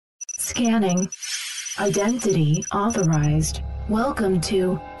Scanning. Identity authorized. Welcome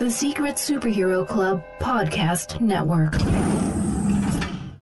to the Secret Superhero Club Podcast Network.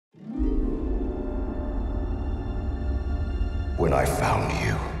 When I found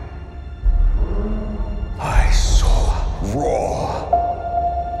you, I saw raw,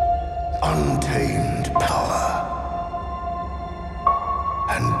 untamed power.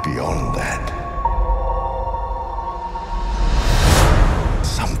 And beyond that,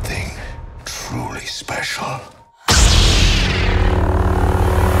 something truly special.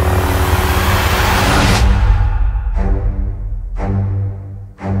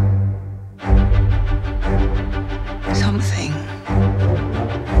 Something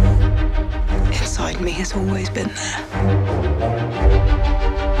inside me has always been there.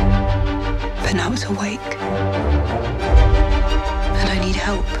 But now it's awake. And I need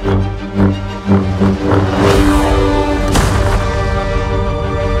help.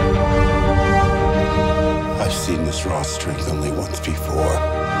 I've seen this raw strength only once before.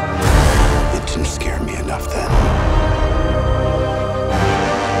 It didn't scare me enough then.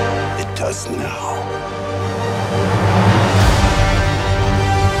 It does now.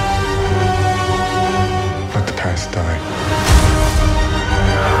 Let the past die.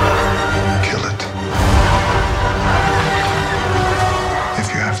 Kill it. If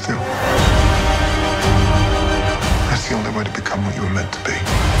you have to. That's the only way to become what you were meant to be.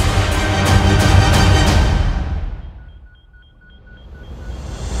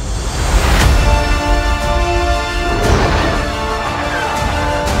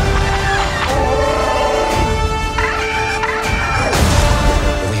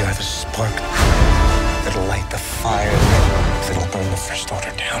 We are the spark that'll light the fire that'll burn the First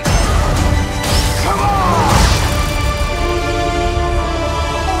Order down. Come on!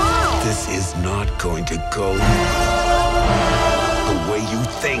 This is not going to go the way you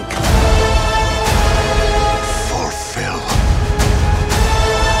think. Fulfill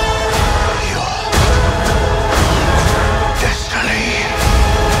your destiny.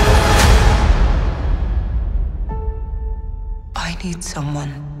 I need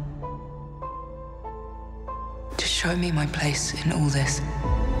someone to show me my place in all this.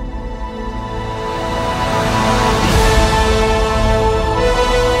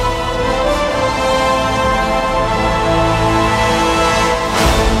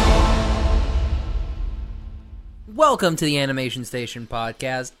 Welcome to the Animation Station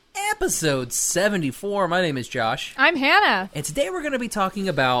Podcast, episode 74. My name is Josh, I'm Hannah. and today we're going to be talking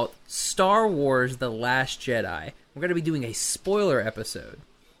about Star Wars The Last Jedi. We're going to be doing a spoiler episode.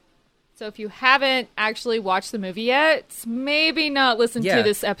 So if you haven't actually watched the movie yet, maybe not listen to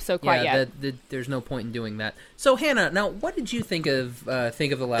this episode quite yet. There's no point in doing that. So Hannah, now what did you think of The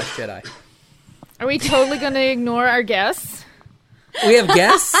Last Jedi? Are we totally going to ignore our guests? We have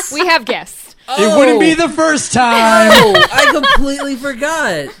guests? We have guests. It wouldn't be the first time. Oh, I completely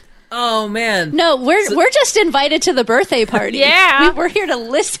forgot. Oh, man. No, we're just invited to the birthday party. Yeah. We're here to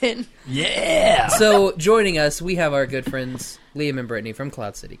listen. Yeah. So joining us, we have our good friends Liam and Brittany from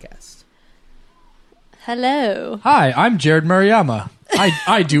Cloud City Cast. Hello. Hi, I'm Jared Murayama.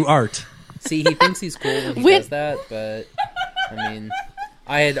 I do art. See, he thinks he's cool when he does that, but, I mean,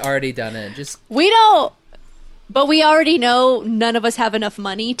 I had already done it. But we already know none of us have enough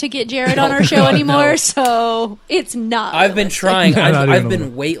money to get Jared on our show anymore, so it's not. I've been trying. No, not I've even a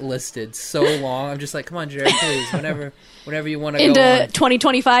been waitlisted so long. I'm just like, come on, Jared, please, whenever you want to go into on.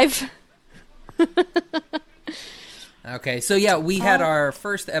 2025. Okay, so yeah, we had our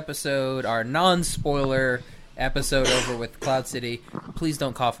first episode, our non-spoiler episode over with Cloud City. Please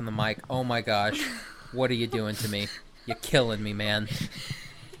don't cough in the mic. Oh my gosh, what are you doing to me? You're killing me, man.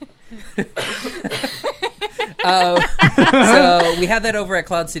 So we had that over at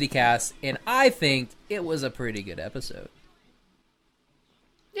Cloud City Cast, and I think it was a pretty good episode.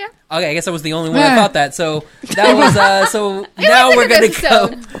 Yeah. Okay, I guess I was the only one that thought that. So that was so now we're gonna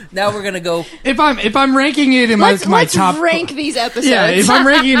go. Now we're gonna go. If I'm ranking it in my top, rank these episodes. yeah. If I'm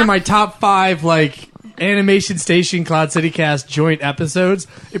ranking it in my top 5, like Animation Station Cloud City Cast joint episodes,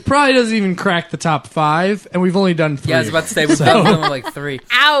 it probably doesn't even crack the top 5, and we've only done 3. Yeah, I was about to say we've done only like 3.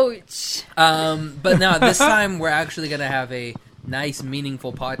 Ouch. But no, this time we're actually gonna have a nice,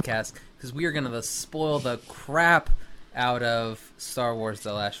 meaningful podcast because we are gonna spoil the crap out of Star Wars: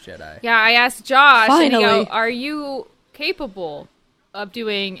 The Last Jedi. Yeah, I asked Josh, and he Finally. go, are you capable of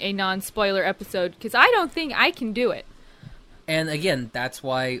doing a non-spoiler episode? Because I don't think I can do it. And again, that's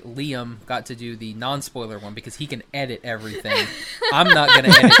why Liam got to do the non-spoiler one, because he can edit everything. I'm not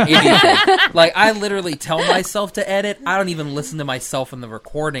going to edit anything. Like, I literally tell myself to edit. I don't even listen to myself in the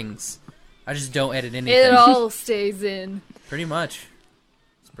recordings. I just don't edit anything. It all stays in. Pretty much.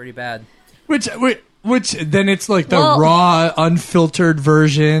 pretty bad. Which then it's like the Well- raw, unfiltered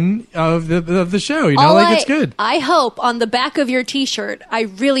version of the show. You know, it's good. I hope on the back of your T-shirt, I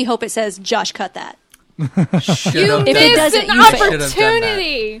really hope it says, Josh, cut that. Should've If done it that. doesn't, an you fail. Should've done that.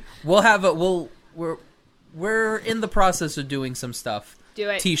 opportunity. We'll have a we're in the process of doing some stuff. Do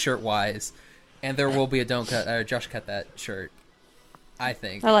it. T-shirt wise, and there will be a don't cut or Josh cut that shirt. I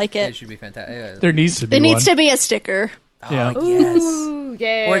think I like it. It should be fantastic. There needs to be There one. needs to be a sticker. Yeah. Yes, Ooh,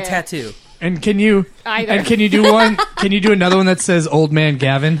 yeah. or a tattoo. And can you Either. and can you do one? Can you do another one that says "Old Man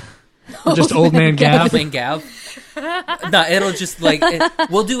Gavin"? Or just "Old Man Gav"? Man Gav. No, it'll just like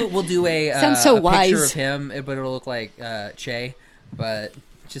we'll do a Sounds so a picture wise. of him, but it'll look like Che, but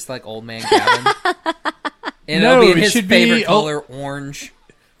just like Old Man Gavin. And No, it'll be in it his should favorite be- color, orange,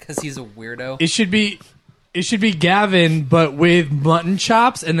 because he's a weirdo. It should be Gavin, but with mutton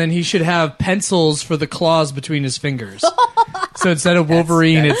chops, and then he should have pencils for the claws between his fingers. So instead of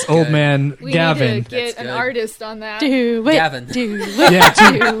Wolverine, that's it's Old good. Man We Gavin. need to get That's an good. artist on that. Do it. Gavin. Do it. Yeah,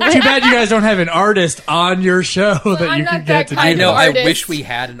 too bad you guys don't have an artist on your show that I'm you not can that get to do kind I of that. know. I artist. wish we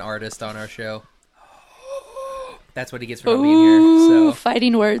had an artist on our show. That's what he gets for not being here. Ooh, So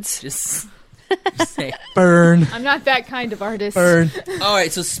fighting words. just say. Burn. I'm not that kind of artist. Burn. All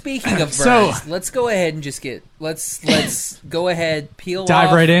right. So speaking of burns, So- let's go ahead and just let's go ahead Dive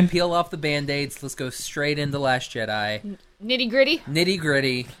off, right in. peel off the band-aids. Let's go straight into Last Jedi. Nitty gritty. Nitty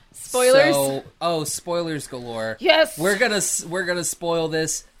gritty. Spoilers? Spoilers galore. Yes. We're gonna spoil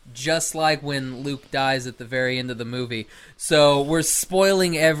this just like when Luke dies at the very end of the movie. So we're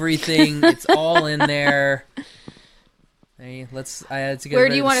spoiling everything. It's all in there. Hey, I had to get Where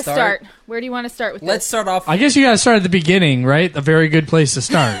ready do you want to start? Where do you want to start with Let's this? start off. I guess you guys start at the beginning, right? A very good place to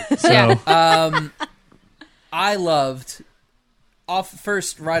start. So Yeah. I loved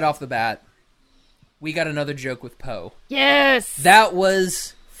right off the bat. We got another joke with Poe. Yes. That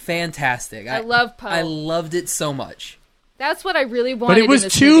was fantastic. I love Poe. I loved it so much. That's what I really wanted. but it was in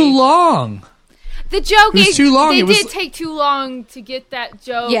this too movie. long. The joke It was is too long. They It was- did take too long to get that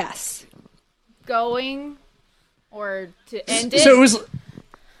joke Yes. going or to end it. So it was.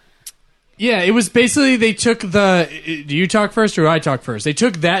 Yeah, it was basically they took the. Do you talk first or do I talk first? They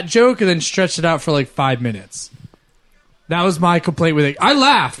took that joke and then stretched it out for like 5 minutes. That was my complaint with it. I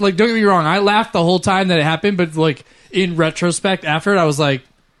laughed. Like, don't get me wrong. I laughed the whole time that it happened, but like in retrospect, after it, I was like,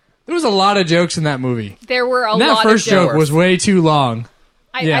 there was a lot of jokes in that movie. there were a And that lot first of jokes. joke was way too long.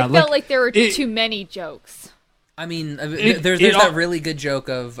 I yeah, felt like there were it- too many jokes. I mean, It- there's it all- that really good joke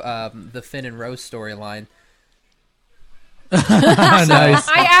of the Finn and Rose storyline. Nice.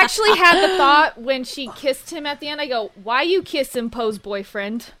 I actually had the thought when she kissed him at the end. I go, "Why you kissing Poe's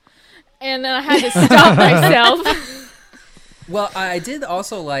boyfriend?" And then I had to stop myself. Well, I did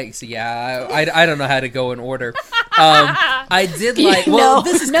also like. So yeah, I don't know how to go in order. I did like. Well, No,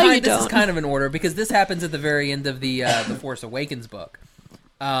 this is no, you this is don't. kind of in order because this happens at the very end of the Force Awakens book,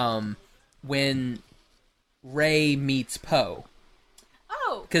 when Rey meets Poe.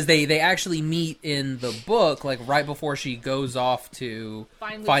 Oh, Because they actually meet in the book, like right before she goes off to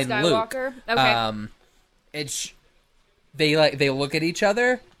find Luke find Skywalker. Luke. Okay. They look at each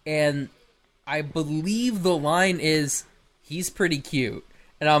other, and I believe the line is, "He's pretty cute,"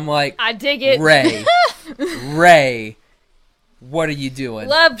 and I'm like, I dig it. Ray, what are you doing?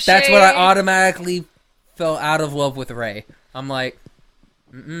 Love That's what I shade. automatically fell out of love with Ray. I'm like,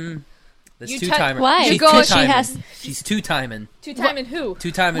 that's You two tou- timing. Why? She's You go- two she timing. has- She's two timing. Two time and who?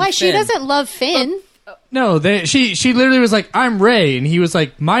 Two timing. Why? She Finn. doesn't love Finn. No, she literally was like, "I'm Ray," and he was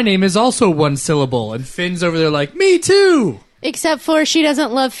like, "My name is also one syllable," and Finn's over there like, "Me too." Except for she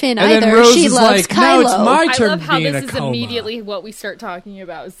doesn't love Finn And then either. Rose She is loves like, Kylo. "Now it's my I turn love to how be in this a is coma." immediately what we start talking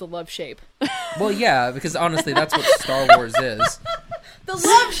about is the love shape. Well, yeah, because honestly, that's what Star Wars is. The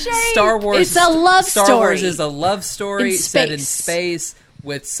love shape. Star Wars. It's a love Star story. Wars is a love story In set in space. space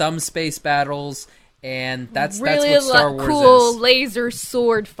with some space battles, and that's Really what Star Wars cool is. laser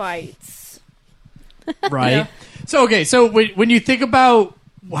sword fights. Right. So when you think about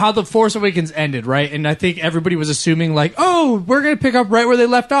how the Force Awakens ended, right, and I think everybody was assuming like, oh, we're gonna pick up right where they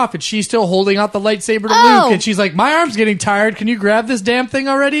left off, and she's still holding out the lightsaber to Oh. Luke, and she's like, my arm's getting tired. Can you grab this damn thing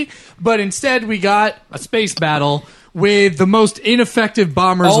already? But instead, we got a space battle with the most ineffective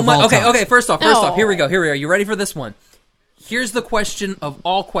bombers Oh of my! all Okay, time. okay. First off, Oh. here we go. You ready for this one? Here's the question of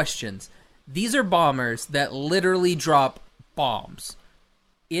all questions. These are bombers that literally drop bombs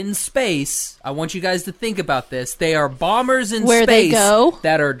in space. I want you guys to think about this. They are bombers in Where they space go?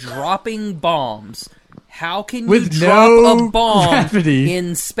 that are dropping bombs. How can With you drop no a bomb gravity.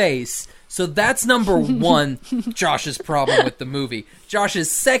 in space? So that's number one, Josh's problem with the movie.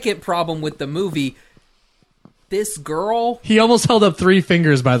 Josh's second problem with the movie, this girl. He almost held up 3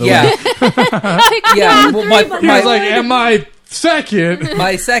 fingers, by the Yeah, way. yeah. Well, He was like, "Am I second?"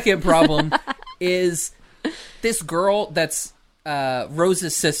 my second problem is this girl that's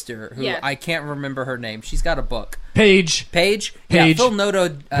Rose's sister, who Yes. I can't remember her name. She's got a book. Paige. Paige? Yeah, Paige. Phil Noto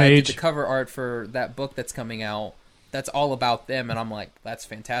did Paige. the cover art for that book that's coming out. That's all about them, and I'm like, that's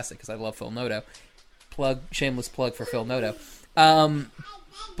fantastic because I love Phil Noto. Shameless plug for Phil Noto.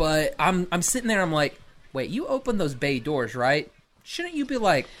 But I'm sitting there, I'm like, wait, you opened those bay doors, right? Shouldn't you be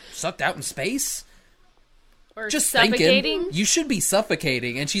like sucked out in space? Or Just suffocating. thinking, you should be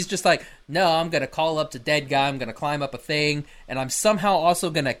suffocating. And she's just like, no, I'm going to call up the dead guy. I'm going to climb up a thing. And I'm somehow also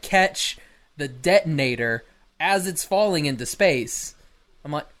going to catch the detonator as it's falling into space.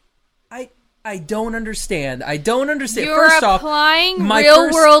 I'm like, I don't understand. I don't understand. You're First off, applying my real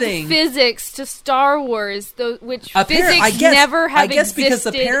first world thing- physics to Star Wars, which Apparent- physics I guess, never have I guess because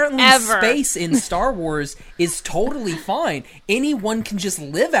existed apparently ever. space in Star Wars is totally fine. Anyone can just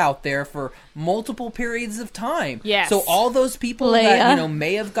live out there for multiple periods of time. Yes. So all those people Leia. that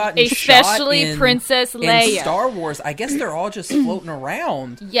may have gotten Especially shot in, Princess in Leia. Star Wars, I guess they're all just floating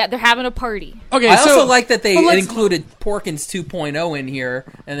around. Yeah, they're having a party. Okay, I so also like that they but let's- included Porkins 2.0 in here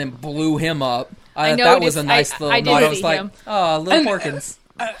and then blew him up. I That was noticed- a nice I little did note. I was see like, him. oh, little And, Porkins.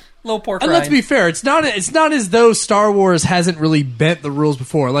 Little pork And rind. let's be fair, it's not as though Star Wars hasn't really bent the rules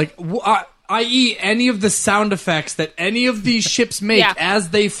before. Like, i.e., any of the sound effects that any of these ships make Yeah.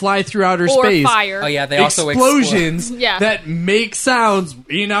 as they fly through outer Or space. fire. Oh, yeah, they also Explosions Yeah. that make sounds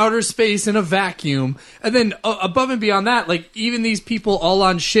in outer space in a vacuum. And then above and beyond that, like, even these people all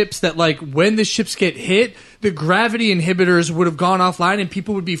on ships that, like, when the ships get hit, the gravity inhibitors would have gone offline and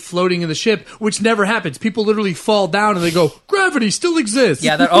people would be floating in the ship, which never happens. People literally fall down and they go, gravity still exists.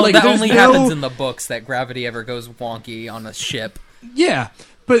 Yeah, that, Like, that there's only no- happens in the books, that gravity ever goes wonky on a ship. Yeah,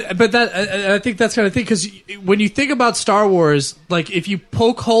 but that I think that's kind of thing, because when you think about Star Wars, like, if you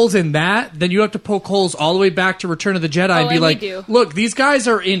poke holes in that, then you have to poke holes all the way back to Return of the Jedi and be and we like, do. look, these guys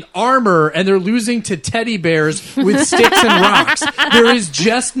are in armor and they're losing to teddy bears with sticks and rocks. There is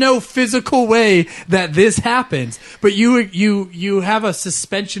just no physical way that this happens. But you have a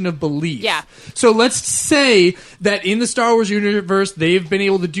suspension of belief. Yeah. So let's say that in the Star Wars universe, they've been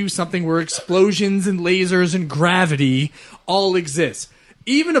able to do something where explosions and lasers and gravity all exist.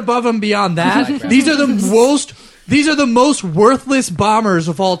 Even above and beyond that, these are the most worthless bombers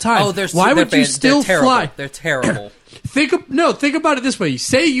of all time. Oh, Why would you still terrible. fly? They're terrible. Think about it this way.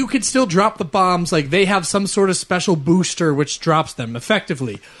 Say you could still drop the bombs, like they have some sort of special booster which drops them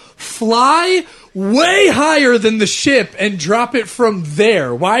effectively. Fly way higher than the ship and drop it from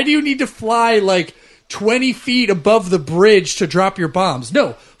there. Why do you need to fly like 20 feet above the bridge to drop your bombs?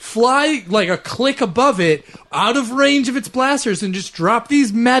 No, fly like a click above it, out of range of its blasters, and just drop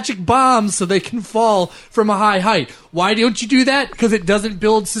these magic bombs so they can fall from a high height. Why don't you do that? Because it doesn't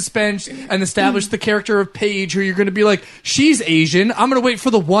build suspense and establish the character of Paige, who you're going to be like, she's Asian. I'm going to wait for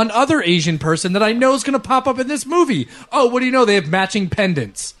the one other Asian person that I know is going to pop up in this movie. Oh, what do you know? They have matching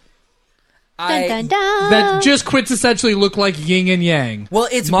pendants Dun, dun, dun. that just quintessentially look like yin and yang. Well,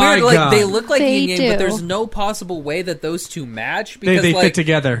 it's My weird. Like God. they look like They yin yang, but do. there's no possible way that those two match because They like, fit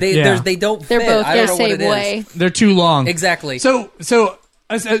together. They Yeah. they don't. They're fit. both I don't the know what same it is. way. They're too long. Exactly. So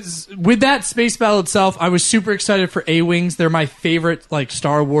as with that space battle itself, I was super excited for A-Wings. They're my favorite, like,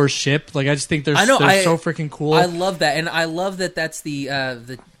 Star Wars ship. Like, I just think they're so freaking cool. I love that, and I love that. That's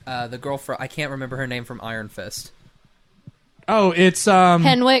the girl from, I can't remember her name, from Iron Fist. Oh, it's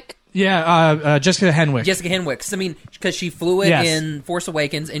Henwick. yeah, Jessica Henwick. Jessica Henwick. 'Cause, I mean, because she flew it Yes. in Force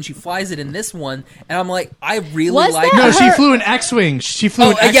Awakens, and she flies it in this one, and I'm like, I really Was like. that No, her- she flew an X-wing. She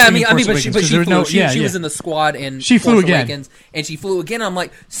flew an X-wing. yeah, I in mean, Force but she Awakens, 'cause there flew. was no- She was in the squad in She flew Force again. Awakens, and she flew again. I'm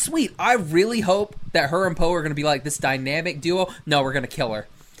like, sweet. I really hope that her and Poe are going to be like this dynamic duo. No, we're going to kill her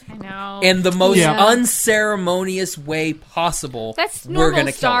I know. in the most Yeah. unceremonious way possible. That's we're normal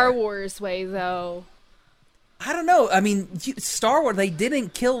gonna kill Star her. Wars way, though. I don't know. I mean, Star Wars, they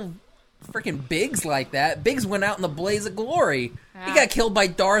didn't kill freaking Biggs like that. Biggs went out in the blaze of glory. He Ah. got killed by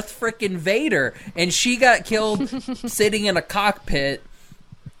Darth freaking Vader, and she got killed sitting in a cockpit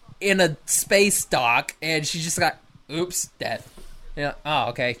in a space dock, and she just got, oops, dead. Yeah. Oh,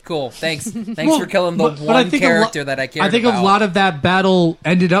 okay, cool. Thanks Well, for killing the but I one think character that I cared about. I think a lot of that battle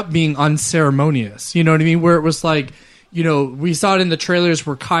ended up being unceremonious. You know what I mean? Where it was like, you know, we saw it in the trailers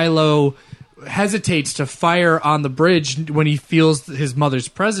where Kylo hesitates to fire on the bridge when he feels his mother's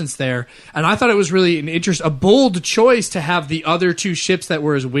presence there, and I thought it was really a bold choice to have the other two ships that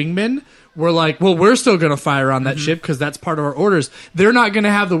were his wingmen were like, well, we're still going to fire on that ship because that's part of our orders. They're not going to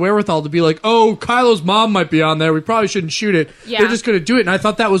have the wherewithal to be like, oh, Kylo's mom might be on there, we probably shouldn't shoot it. Yeah. They're just going to do it, and I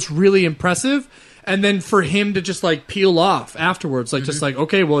thought that was really impressive. and then for him to just like peel off afterwards, like just like,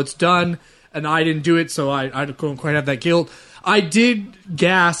 okay, well, it's done, and I didn't do it, so I don't quite have that guilt. I did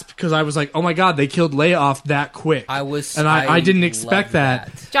gasp because I was like, "Oh my god, they killed Leia off that quick!" I didn't expect that.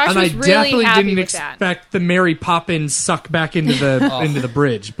 Josh and was I really definitely happy didn't with that. expect the Mary Poppins suck back into the into the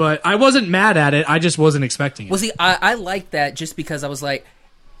bridge. But I wasn't mad at it. I just wasn't expecting it. Well, see, I like that just because I was like,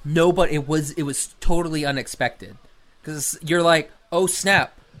 nobody. It was totally unexpected because you're like, oh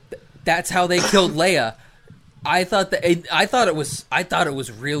snap, that's how they killed Leia. I thought it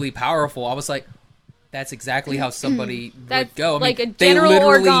was really powerful. I was like, that's exactly how somebody would go. I like mean, a General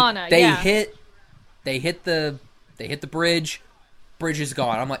Organa. They hit the bridge. Bridge is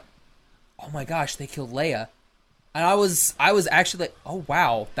gone. I'm like, oh my gosh, they killed Leia, and I was actually like, oh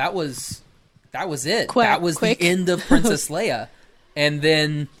wow, that was it. That was quick. the end of Princess Leia, and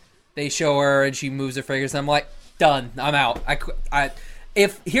then they show her and she moves her fingers. And I'm like, done. I'm out.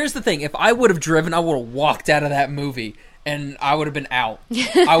 Here's the thing, if I would have driven, I would have walked out of that movie. And I would have been out.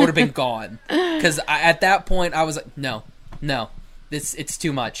 I would have been gone. Because at that point, I was like, no, it's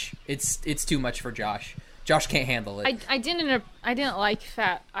too much. It's too much for Josh. Josh can't handle it. I didn't like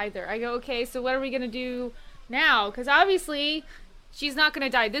that either. I go, okay, so what are we gonna do now? Because obviously, she's not gonna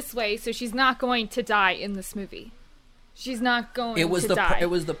die this way, so she's not going to die in this movie. She's not going to die.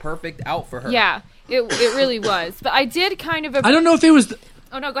 It was the perfect out for her. Yeah, it really was. But I did kind of. I don't know if it was.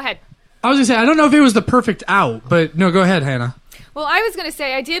 Oh no, go ahead. I was gonna say I don't know if it was the perfect out, but no, go ahead, Hannah. Well, I was gonna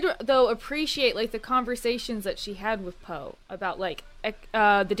say I did though appreciate like the conversations that she had with Poe about like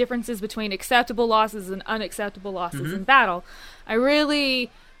the differences between acceptable losses and unacceptable losses in battle. I really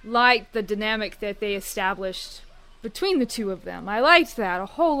liked the dynamic that they established between the two of them. I liked that a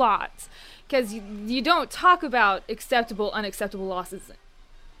whole lot because you don't talk about acceptable, unacceptable losses in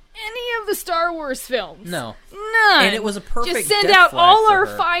any of the Star Wars films. No. None. And it was a perfect Just send death out flag all for our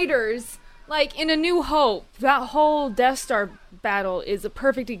her. fighters. Like in A New Hope, that whole Death Star battle is a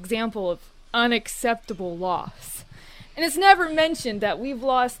perfect example of unacceptable loss. And it's never mentioned that we've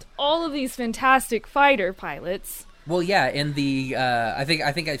lost all of these fantastic fighter pilots. Well, yeah, in the I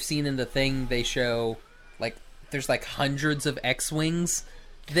think I've seen in the thing they show like there's like hundreds of X-wings.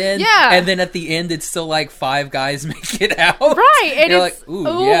 And then at the end, it's still like 5 guys make it out. Right. And you're it's, like,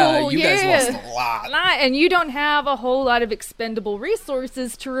 ooh, yeah, you guys lost a lot. And you don't have a whole lot of expendable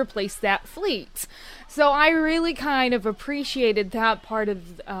resources to replace that fleet. So I really kind of appreciated that part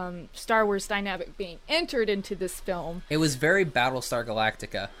of Star Wars dynamic being entered into this film. It was very Battlestar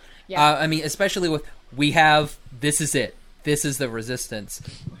Galactica. Yeah. I mean, especially with, this is it. This is the Resistance.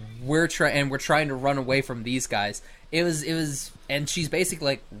 We're trying to run away from these guys. It was, and she's basically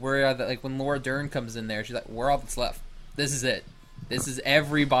like, like when Laura Dern comes in there, she's like, we're all that's left. This is it. This is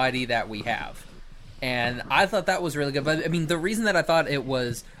everybody that we have. And I thought that was really good. But I mean, the reason that I thought it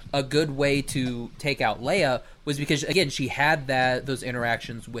was a good way to take out Leia was because, again, she had those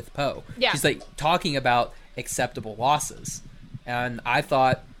interactions with Poe. Yeah. She's like talking about acceptable losses. And I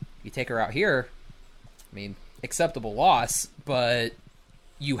thought, you take her out here, I mean, acceptable loss, but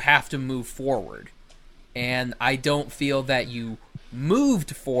you have to move forward. And I don't feel that you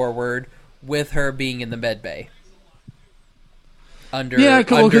moved forward with her being in the med bay.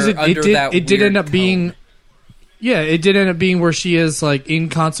 Because it did end up being, it did end up being where she is like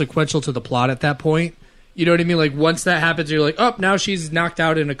inconsequential to the plot at that point. You know what I mean? Like once that happens, you're like, oh, now she's knocked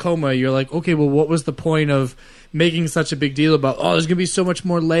out in a coma. You're like, okay, well, what was the point of making such a big deal about, oh, there's gonna be so much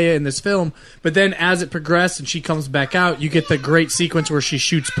more Leia in this film? But then as it progressed and she comes back out, you get the great sequence where she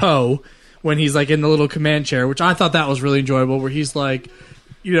shoots Poe when he's like in the little command chair, which I thought that was really enjoyable, where he's like,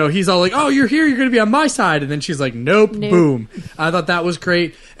 you know, he's all like, oh, you're here, you're going to be on my side. And then she's like, nope, boom. I thought that was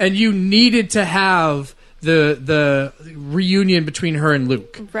great. And you needed to have the reunion between her and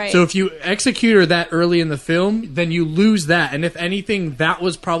Luke. Right. So if you execute her that early in the film, then you lose that. And if anything, that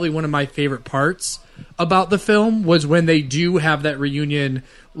was probably one of my favorite parts about the film, was when they do have that reunion,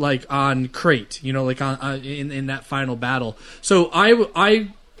 like on Crate, you know, like on in that final battle. So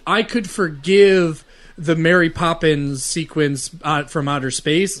I could forgive the Mary Poppins sequence from outer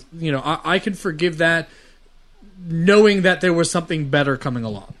space. You know, I could forgive that, knowing that there was something better coming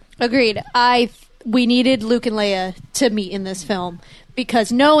along. Agreed. We needed Luke and Leia to meet in this film,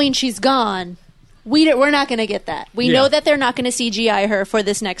 because knowing she's gone, we're not going to get that. We know that they're not going to CGI her for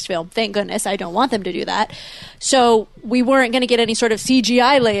this next film. Thank goodness. I don't want them to do that. So we weren't going to get any sort of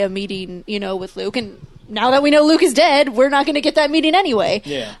CGI Leia meeting, you know, with Luke. And now that we know Luke is dead, we're not going to get that meeting anyway.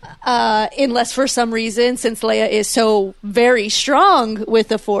 Yeah. Unless for some reason, since Leia is so very strong with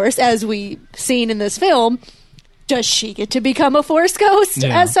the Force, as we've seen in this film, does she get to become a Force ghost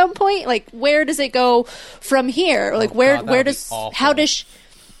at some point? Like, where does it go from here? Like, where does, awful. how does she,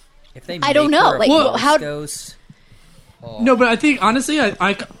 If they I don't make know, her a like, Force how- ghost, No, but I think honestly,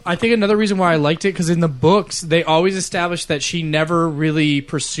 I think another reason why I liked it because in the books they always established that she never really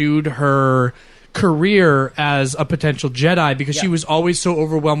pursued her career as a potential Jedi because she was always so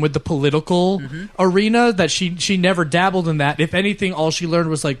overwhelmed with the political arena that she never dabbled in that. If anything, all she learned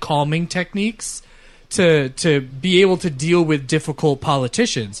was like calming techniques to be able to deal with difficult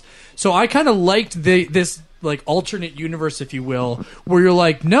politicians. So I kind of liked this like alternate universe, if you will, where you're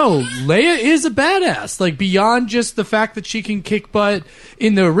like, no, Leia is a badass. Like beyond just the fact that she can kick butt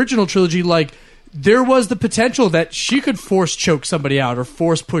in the original trilogy, like there was the potential that she could force choke somebody out or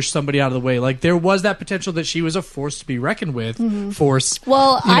force push somebody out of the way. Like there was that potential that she was a force to be reckoned with. Force.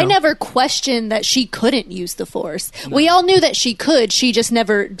 Well, you know. I never questioned that she couldn't use the Force. No. We all knew that she could. She just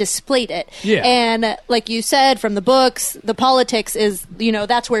never displayed it. Yeah. And like you said, from the books, the politics is,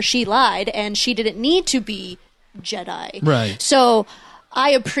 that's where she lied, and she didn't need to be Jedi. Right. So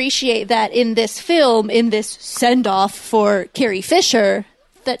I appreciate that in this film, in this send-off for Carrie Fisher,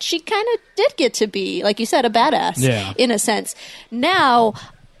 that she kind of did get to be, like you said, a badass in a sense. Now,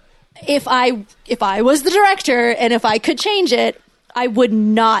 if I was the director and if I could change it, I would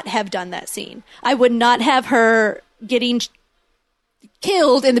not have done that scene. I would not have her getting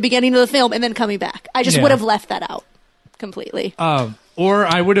killed in the beginning of the film and then coming back. I just would have left that out completely. Or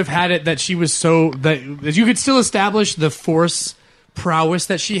I would have had it that she was so that you could still establish the Force prowess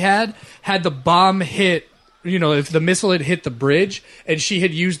that she had the bomb hit. If the missile had hit the bridge and she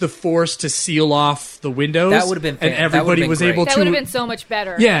had used the Force to seal off the windows, that would have been and everybody was able to. That would have been so much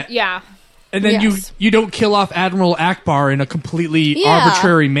better. Yeah. And then you don't kill off Admiral Akbar in a completely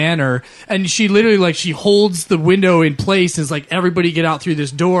arbitrary manner. And she literally, she holds the window in place and is like, everybody get out through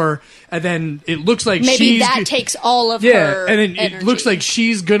this door. And then it looks like maybe that takes all of her and then energy. It looks like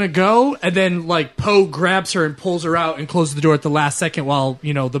she's going to go. And then, Poe grabs her and pulls her out and closes the door at the last second while,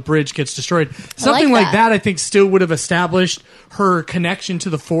 the bridge gets destroyed. Something like that, I think, still would have established her connection to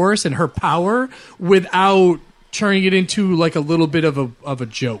the Force and her power without turning it into a little bit of a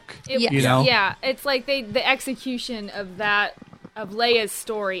joke. Yeah, it's like the execution of Leia's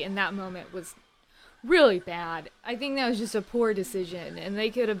story in that moment was really bad. I think that was just a poor decision, and they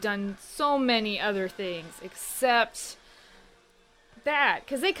could have done so many other things except that,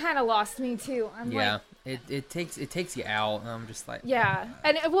 because they kind of lost me too. It takes you out. And I'm just like,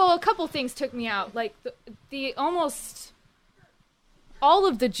 and a couple things took me out, like the almost all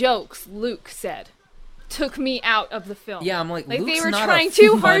of the jokes Luke said took me out of the film. Yeah, I'm like Luke's they were not trying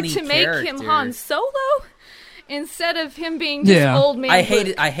too hard to make him Han Solo instead of him being this old man. I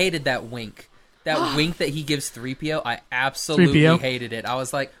hated that wink. That wink that he gives 3PO, I absolutely 3PO? hated it. I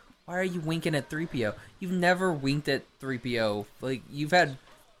was like, why are you winking at 3PO? You've never winked at 3PO. You've had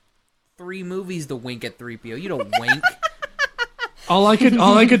 3 movies to wink at 3PO. You don't wink. All I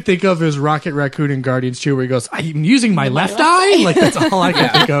could think of is Rocket Raccoon in Guardians 2 where he goes, I'm using my left eye? That's all I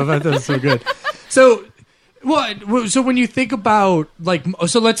could think of. That was so good. So when you think about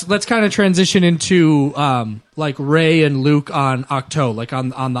let's kind of transition into Rey and Luke on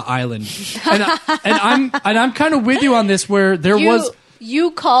Ahch-To, on the island, and I'm kind of with you on this where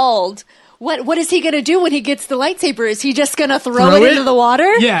you called. What is he going to do when he gets the lightsaber? Is he just going to throw it into the water?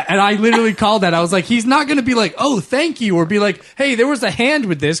 Yeah, and I literally called that. I was like, he's not going to be like, oh, thank you, or be like, hey, there was a hand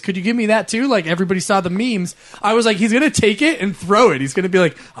with this. Could you give me that too? Like everybody saw the memes. I was like, he's going to take it and throw it. He's going to be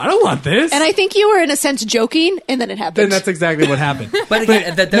like, I don't want this. And I think you were in a sense joking, and then it happened. Then that's exactly what happened. But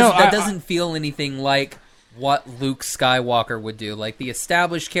again, that doesn't feel anything like what Luke Skywalker would do. Like the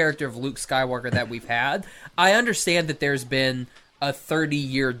established character of Luke Skywalker that we've had. I understand that there's been a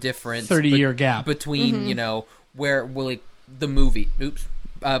 30-year difference. 30-year gap. Between, where the movie. Oops.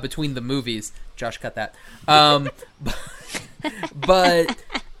 Between the movies. Josh, cut that. But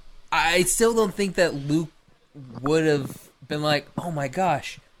I still don't think that Luke would have been like, oh my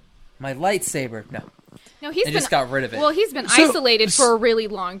gosh, my lightsaber. No, he's just got rid of it. Well, he's been isolated for a really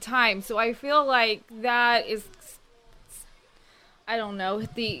long time, so I feel like that is, I don't know,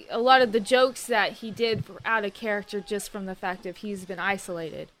 a lot of the jokes that he did were out of character just from the fact of he's been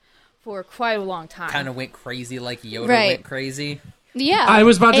isolated for quite a long time. Kind of went crazy like Yoda went crazy. Yeah, I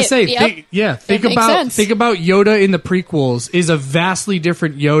was about to say, think about Yoda in the prequels is a vastly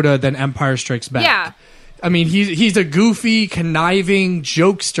different Yoda than Empire Strikes Back. Yeah. I mean, he's a goofy, conniving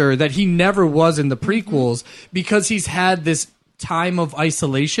jokester that he never was in the prequels because he's had this time of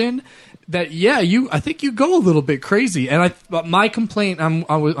isolation that, I think you go a little bit crazy. And my complaint,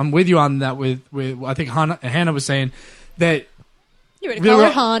 I'm with you on that with I think Hannah was saying that you would call her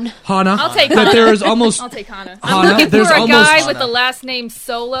Han. Hannah. I'll take that there is almost I'll take Hannah. Hannah. I'm looking There's for a almost guy Hannah. with the last name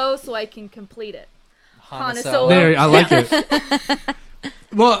Solo so I can complete it. Hanna Solo. There, I like it.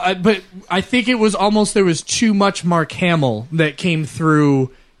 Well, but I think it was almost there was too much Mark Hamill that came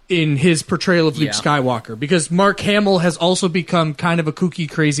through in his portrayal of Luke Yeah. Skywalker, because Mark Hamill has also become kind of a kooky,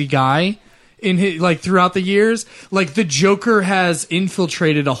 crazy guy in his, like throughout the years. Like the Joker has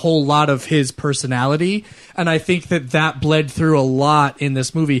infiltrated a whole lot of his personality, and I think that bled through a lot in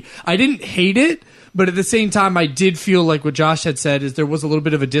this movie. I didn't hate it, but at the same time, I did feel like what Josh had said is there was a little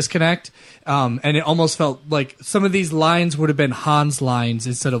bit of a disconnect, and it almost felt like some of these lines would have been Han's lines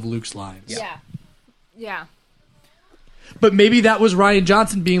instead of Luke's lines. Yeah. But maybe that was Rian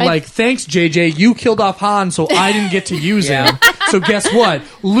Johnson being like, thanks, JJ, you killed off Han, so I didn't get to use him. So guess what?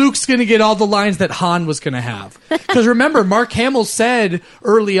 Luke's going to get all the lines that Han was going to have. Because remember, Mark Hamill said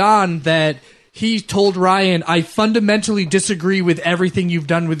early on that he told Ryan, I fundamentally disagree with everything you've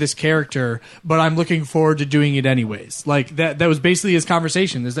done with this character, but I'm looking forward to doing it anyways. Like, that was basically his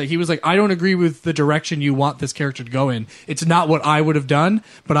conversation. Is that he was like, I don't agree with the direction you want this character to go in. It's not what I would have done,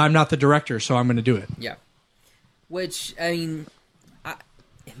 but I'm not the director, so I'm going to do it. Yeah. Which, I mean,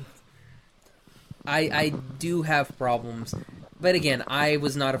 I do have problems. But again, I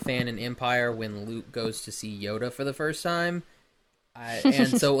was not a fan in Empire when Luke goes to see Yoda for the first time.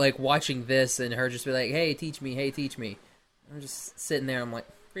 And so, like, watching this and her just be like, hey, teach me. I'm just sitting there, I'm like,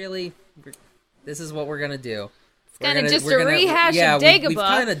 really? This is what we're going to do? It's kind of just a rehash of Dagobah. We've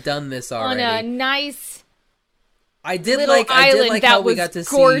kind of done this already. On a nice... I did little like island how that we was got to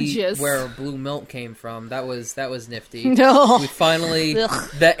gorgeous. see where blue milk came from. That was nifty. No. We finally Ugh.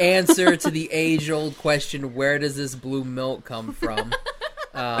 the answer to the age-old question: where does this blue milk come from?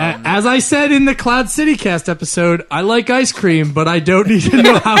 As I said in the Cloud City Cast episode, I like ice cream, but I don't need to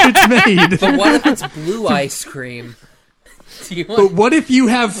know how it's made. But what if it's blue ice cream? Do you But want? what if you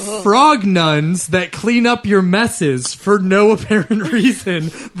have frog nuns that clean up your messes for no apparent reason?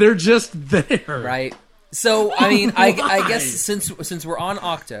 They're just there. Right. So I mean, I guess since we're on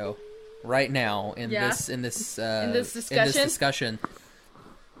Octo right now in this discussion,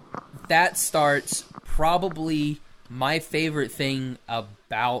 that starts probably my favorite thing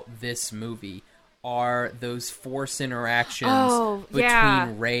about this movie are those Force interactions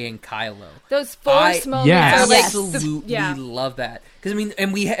between Rey and Kylo. Those Force moments yes. are like... Absolutely love that. Because I mean,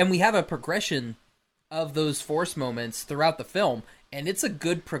 and we have a progression of those Force moments throughout the film, and it's a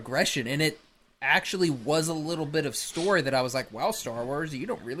good progression, and it actually was a little bit of story that I was like, wow, Star Wars, you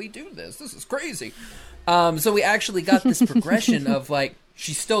don't really do this. This is crazy. So we actually got this progression of, like,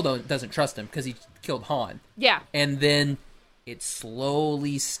 she still doesn't trust him because he killed Han. Yeah. And then it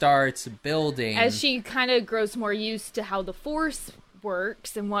slowly starts building. As she kind of grows more used to how the Force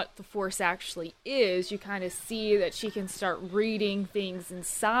works and what the Force actually is, you kind of see that she can start reading things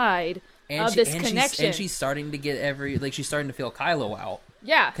inside of this connection. And she's starting to get she's starting to feel Kylo out.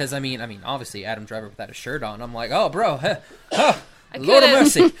 Yeah. Because, I mean, obviously, Adam Driver without a shirt on, I'm like, oh, bro, Lord of couldn't-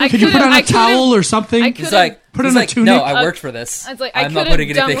 mercy. Could you put on a towel or something? I He's couldn't- like, Put on a tunic? no, I worked for this. I was like, I I'm not could putting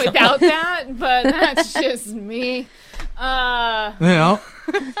have done anything on. without that, but that's just me. Yeah.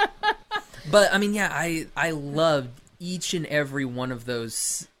 But I mean, yeah, I loved each and every one of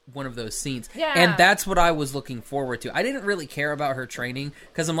those scenes, Yeah. and that's what I was looking forward to. I didn't really care about her training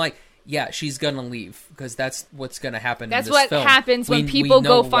because I'm like, yeah, she's gonna leave because that's what's gonna happen. That's in this what film. happens when We people know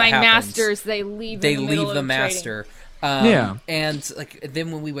go what find happens. masters. They leave. They in the middle leave the of master. Yeah. And like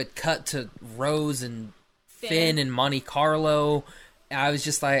then when we would cut to Rose and Finn and Monte Carlo, I was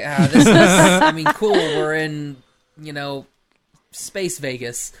just like, this is, I mean, cool. We're in, space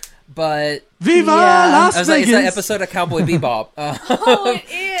Vegas, but Viva Yeah. Las I was like, Vegas! it's that episode of Cowboy Bebop. Oh, it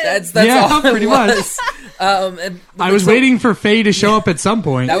is. That's Yeah, all it pretty was. I was waiting for Faye to show up at some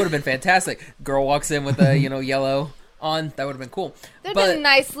point. That would have been fantastic. Girl walks in with a yellow on. That would have been cool. That'd But been a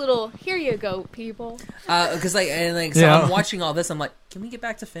nice little. Here you go, people. because so Yeah. I'm watching all this. I'm like, can we get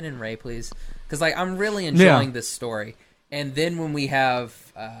back to Finn and Rey, please? Because I'm really enjoying this story. And then when we have,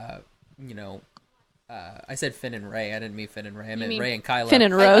 I said Finn and Rey. I didn't mean Finn and Rey. I meant mean Rey and Kylo. Finn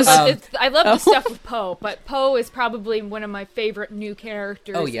and Rose. I love the stuff with Poe, but Poe is probably one of my favorite new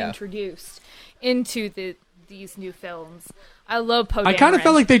characters introduced into these new films. I love Poe. I kind of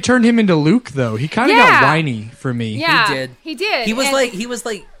felt like they turned him into Luke, though. He kind of got whiny for me. Yeah, He did. He did. He was And-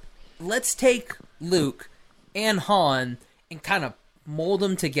 like, let's take Luke and Han and kind of mold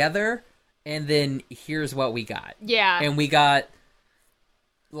them together, and then here's what we got. Yeah. And we got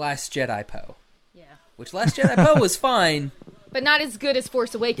Last Jedi Poe. Yeah. Which Last Jedi Poe was fine. But not as good as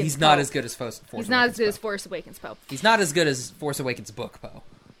Force Awakens. He's not Poe. as good as Force He's not as Awakens good as Poe. Force Awakens Poe. He's not as good as Force Awakens book Poe.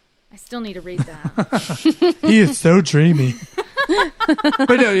 I still need to read that. He is so dreamy.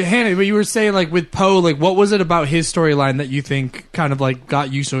 But no, Hannah, but you were saying like with Poe, like what was it about his storyline that you think kind of like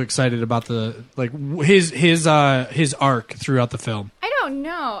got you so excited about the like his arc throughout the film? I don't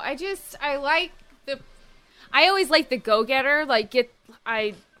know. I always like the go-getter. Like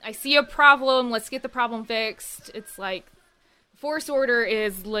I see a problem. Let's get the problem fixed. It's like Force Order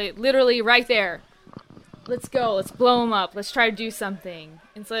is literally right there. Let's go. Let's blow them up. Let's try to do something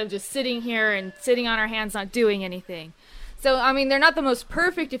instead of just sitting here and sitting on our hands, not doing anything. So, I mean, they're not the most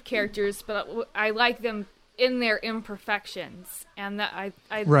perfect of characters, but I like them in their imperfections. And that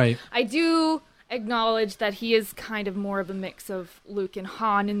I do acknowledge that he is kind of more of a mix of Luke and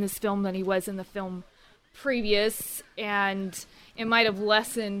Han in this film than he was in the film previous. And it might have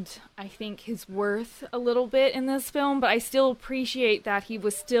lessened, I think, his worth a little bit in this film. But I still appreciate that he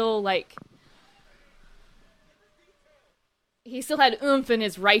was still, like... He still had oomph in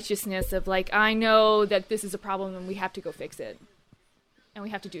his righteousness of, like, I know that this is a problem and we have to go fix it. And we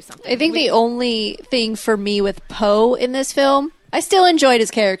have to do something. I think the only thing for me with Poe in this film, I still enjoyed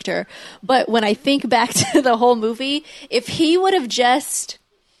his character. But when I think back to the whole movie, if he would have just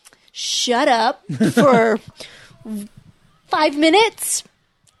shut up for 5 minutes,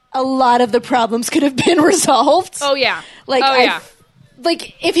 a lot of the problems could have been resolved. Oh, yeah. Like, yeah.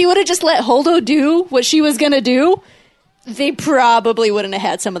 Like, if he would have just let Holdo do what she was going to do, they probably wouldn't have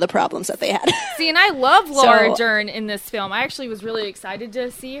had some of the problems that they had. See, and I love Laura Dern in this film. I actually was really excited to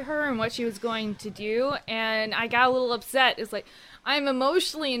see her and what she was going to do, and I got a little upset. It's like, I'm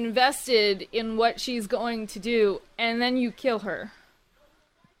emotionally invested in what she's going to do, and then you kill her.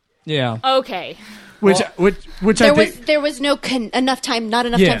 Yeah. Okay. Which I think there was not enough time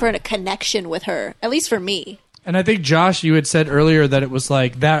for a connection with her, at least for me. And I think, Josh, you had said earlier that it was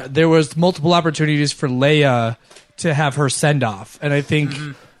like that there was multiple opportunities for Leia to have her send off, and I think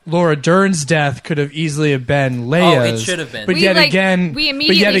Laura Dern's death could have easily have been Leia's. Oh, it should have been. But we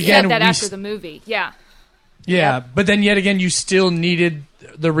immediately said that after the movie. Yeah. Yeah, Yep. But then yet again, you still needed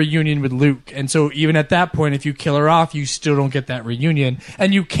the reunion with Luke, and so even at that point, if you kill her off, you still don't get that reunion,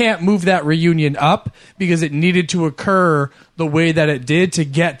 and you can't move that reunion up because it needed to occur the way that it did to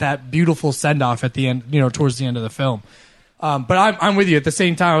get that beautiful send off at the end, towards the end of the film. But I'm with you. At the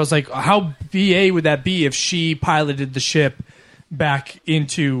same time, I was like, how BA would that be if she piloted the ship back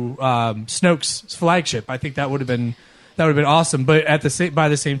into Snoke's flagship? I think that would have been awesome. But by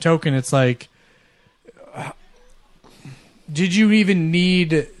the same token, it's like, did you even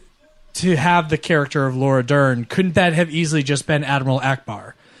need to have the character of Laura Dern? Couldn't that have easily just been Admiral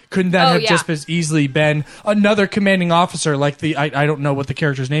Akbar? Couldn't that have just as easily been another commanding officer like I don't know what the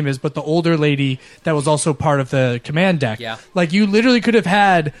character's name is, but the older lady that was also part of the command deck? Yeah. Like, you literally could have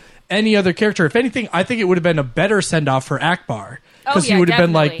had any other character. If anything, I think it would have been a better send-off for Akbar. Because he would have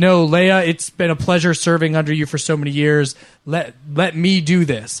been like, no, Leia, it's been a pleasure serving under you for so many years. Let me do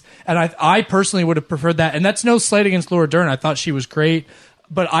this. And I personally would have preferred that. And that's no slight against Laura Dern. I thought she was great.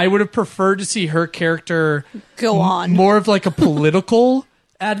 But I would have preferred to see her character go on more of like a political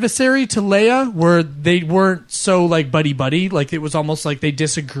adversary to Leia, where they weren't so like buddy. Like, it was almost like they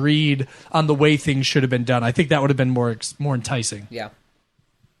disagreed on the way things should have been done. I think that would have been more enticing. Yeah,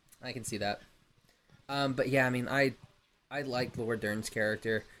 I can see that. But yeah, I mean, I liked Laura Dern's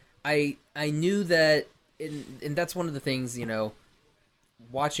character. I knew that, and that's one of the things,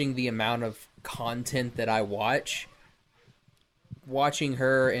 watching the amount of content that I watching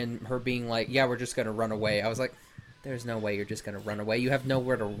her and her being like, yeah, we're just gonna run away. I was like, there's no way you're just going to run away. You have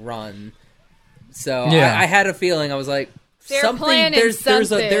nowhere to run. So yeah. I had a feeling. I was like, there's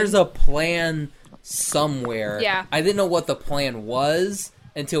a plan somewhere. Yeah. I didn't know what the plan was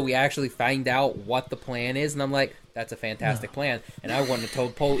until we actually find out what the plan is, and I'm like, that's a fantastic plan. And I wouldn't have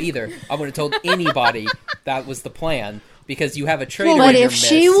told Poe either. I wouldn't have told anybody that was the plan. Because you have a traitor but in your if midst.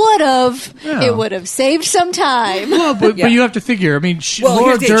 she would have, it would have saved some time. Well, but you have to figure. I mean,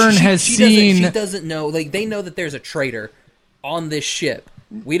 Laura Dern has seen. She doesn't know. Like, they know that there's a traitor on this ship.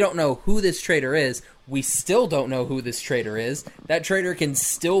 We don't know who this traitor is. We still don't know who this traitor is. That traitor can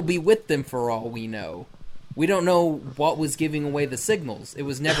still be with them for all we know. We don't know what was giving away the signals. It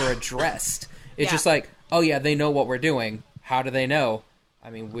was never addressed. It's just like, oh yeah, they know what we're doing. How do they know? I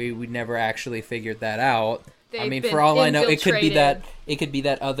mean, we never actually figured that out. I mean, for all I know, it could be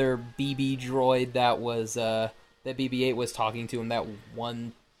that other BB droid that was that BB-8 was talking to him. That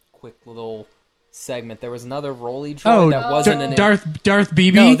one quick little segment. There was another Rolly droid that wasn't in Darth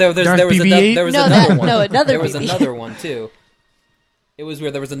BB. No, there was BB-8? another one. another there was BB. another one too. It was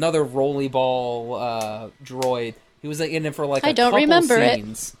where there was another Rolly ball droid. He was in it for like I don't remember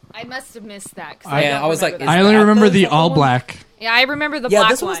scenes. I must have missed that. I was like, I only remember the all black. Yeah, I remember the black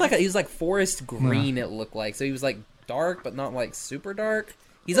this one. one was he was like forest green. It looked like, so he was like dark, but not like super dark.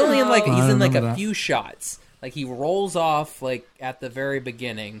 He's only in like a few shots. Like he rolls off like at the very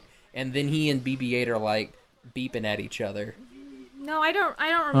beginning, and then he and BB-8 are like beeping at each other. No, I don't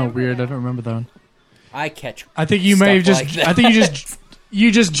remember. Oh, weird! That. I don't remember that one. I catch. I think you may have just. Like I think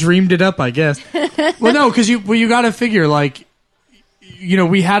you just dreamed it up. I guess. Well, no, because you got to figure like.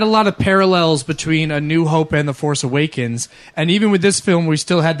 We had a lot of parallels between A New Hope and The Force Awakens, and even with this film, we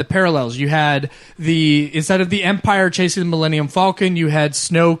still had the parallels. You had instead of the Empire chasing the Millennium Falcon, you had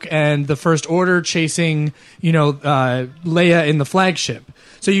Snoke and the First Order chasing, Leia in the flagship.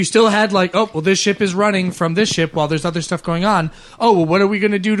 So you still had like, oh, well, this ship is running from this ship while there's other stuff going on. Oh, well, what are we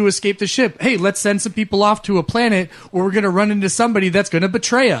going to do to escape the ship? Hey, let's send some people off to a planet where we're going to run into somebody that's going to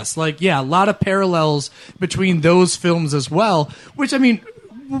betray us. Like, yeah, a lot of parallels between those films as well, which, I mean,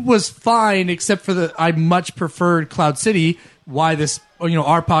 was fine, except for I much preferred Cloud City. Why this,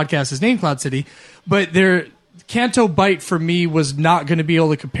 our podcast is named Cloud City. But Canto Bight for me was not going to be able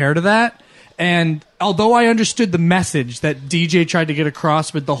to compare to that. And although I understood the message that DJ tried to get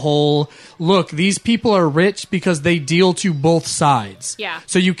across with the whole, look, these people are rich because they deal to both sides. Yeah.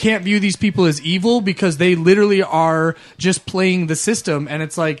 So you can't view these people as evil because they literally are just playing the system. And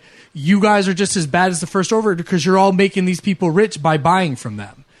it's like, you guys are just as bad as the First Order because you're all making these people rich by buying from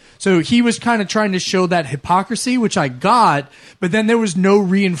them. So he was kind of trying to show that hypocrisy, which I got, but then there was no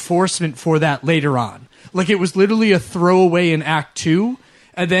reinforcement for that later on. Like it was literally a throwaway in Act 2.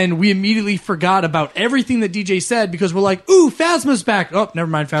 And then we immediately forgot about everything that DJ said because we're like, ooh, Phasma's back. Oh, never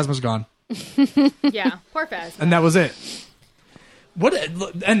mind, Phasma's gone. Yeah, poor Phasma. And that was it.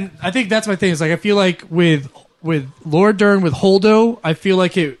 And I think that's my thing. Is like I feel like with Laura Dern, with Holdo, I feel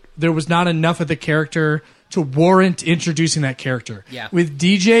like there was not enough of the character to warrant introducing that character. Yeah. With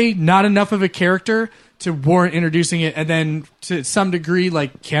DJ, not enough of a character to warrant introducing it. And then to some degree,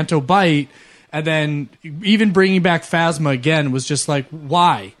 like Canto Bight. And then even bringing back Phasma again was just like,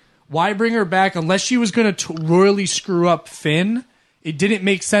 why? Why bring her back unless she was going to royally screw up Finn? It didn't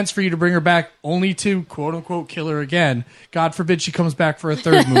make sense for you to bring her back only to quote-unquote kill her again. God forbid she comes back for a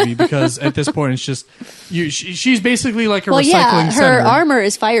third movie because at this point it's just... she's basically like a recycling center. Her armor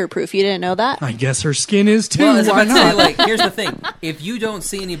is fireproof. You didn't know that? I guess her skin is too. Well, I was Why about to say, not? like, here's the thing. If you don't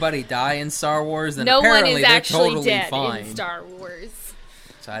see anybody die in Star Wars, then no one apparently is they're actually totally dead fine. in Star Wars.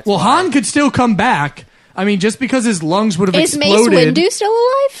 So that's Well, why. Han could still come back. I mean, just because his lungs would have Is Mace exploded... Windu still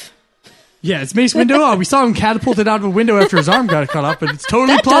alive? Yeah, it's Mace Windu. Oh, we saw him catapulted out of a window after his arm got cut off, but it's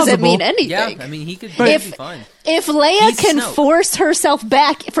totally That plausible. doesn't mean anything. Yeah, I mean, he could But be if- fine. If Leia He's can Snoke. force herself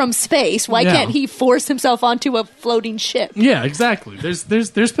back from space, why Yeah. can't he force himself onto a floating ship? Yeah, exactly.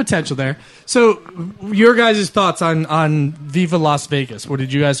 There's potential there. So, your guys' thoughts on Viva Las Vegas? What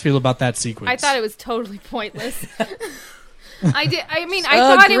did you guys feel about that sequence? I thought it was totally pointless. I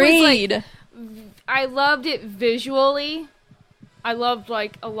thought it was like, I loved it visually. I loved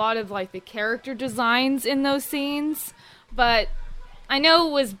like a lot of like the character designs in those scenes, but I know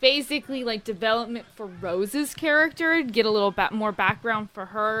it was basically like development for Rose's character, get a little more background for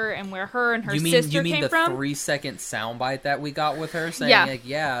her and where her and her sister you mean came the from. 3-second soundbite that we got with her saying, Yeah. like,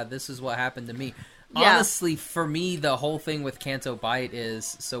 yeah, this is what happened to me. Yeah. Honestly, for me, the whole thing with Canto Bight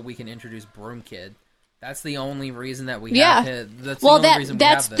is so we can introduce Broom Kid. That's the only reason that we have him. That's the only reason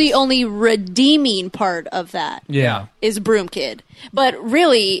that's we have the this. only redeeming part of that. Yeah. Is Broom Kid. But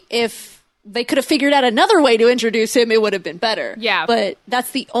really, if they could have figured out another way to introduce him, it would have been better. Yeah. But that's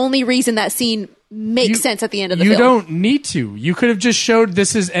the only reason that scene makes sense at the end of the You film. don't need to. You could have just showed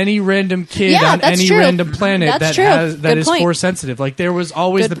this is any random kid Yeah, on that's any true. random planet That's that true. has that Good is point. force sensitive. Like there was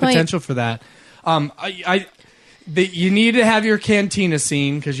always Good the point. potential for that. You need to have your cantina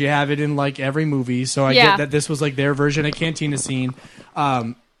scene because you have it in like every movie. So I Yeah. get that this was like their version of cantina scene.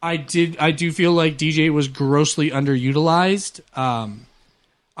 I do feel like DJ was grossly underutilized.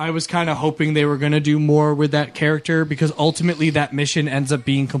 I was kind of hoping they were going to do more with that character because ultimately that mission ends up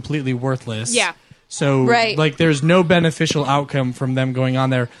being completely worthless. Yeah. So, Right. like, there's no beneficial outcome from them going on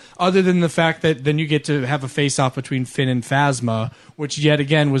there other than the fact that then you get to have a face-off between Finn and Phasma, which yet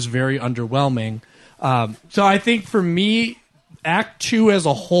again was very underwhelming. So I think for me, Act 2 as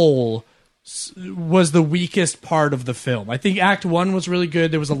a whole was the weakest part of the film. I think Act 1 was really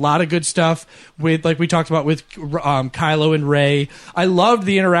good. There was a lot of good stuff with, like we talked about, with Kylo and Rey. I loved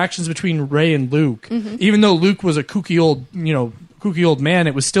the interactions between Rey and Luke. Mm-hmm. Even though Luke was a kooky old man,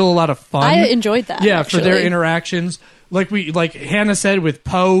 it was still a lot of fun. I enjoyed that. Yeah, for their actually. interactions. Like Hannah said with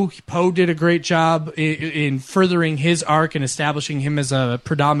Poe did a great job in furthering his arc and establishing him as a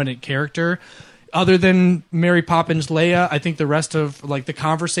predominant character. Other than Mary Poppins Leia, I think the rest of like the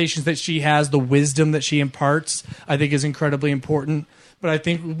conversations that she has, the wisdom that she imparts, I think is incredibly important. but I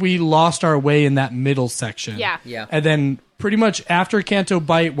think we lost our way in that middle section. Yeah. Yeah. And then pretty much after Canto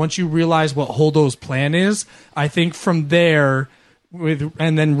Bight, once you realize what Holdo's plan is, I think from there,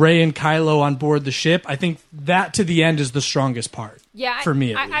 and then Rey and Kylo on board the ship, I think that to the end is the strongest part. Yeah, for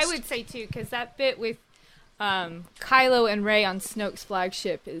me at I least. would say too, because that bit with Kylo and Rey on Snoke's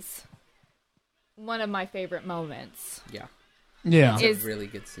flagship is one of my favorite moments. Yeah. Yeah. It's a really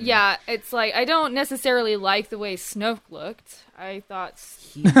good scene. Yeah, it's like I don't necessarily like the way Snoke looked. I thought,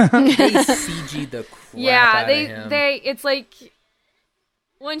 They CG'd the crap out of him. it's like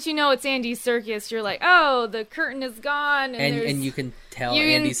once you know it's Andy Serkis, you're like, oh, the curtain is gone, and you can tell you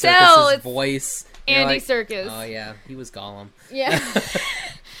Andy can tell Serkis' it's voice. You're Andy like, Serkis. Oh yeah, he was Gollum. Yeah.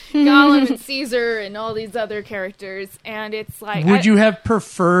 Gollum and Caesar and all these other characters, and it's like, Would you have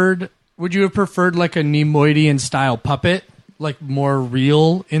preferred like a Neimoidian style puppet, like more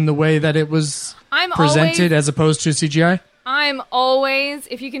real in the way that it was presented as opposed to CGI? I'm always,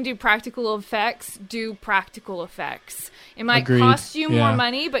 if you can do practical effects, do practical effects. It might Agreed. cost you Yeah. more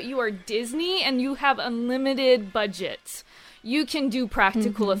money, but you are Disney and you have unlimited budget. You can do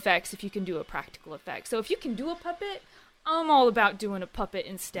practical effects if you can do a practical effect. So if you can do a puppet, I'm all about doing a puppet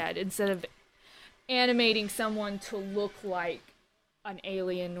instead of animating someone to look like an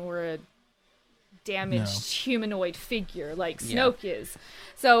alien or a damaged humanoid figure like Snoke is.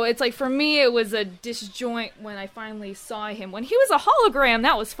 So it's like, for me, it was a disjoint when I finally saw him. When he was a hologram,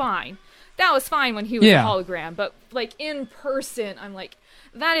 that was fine. That was fine when he was a hologram. But like in person, I'm like,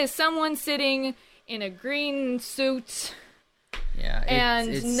 that is someone sitting in a green suit Yeah,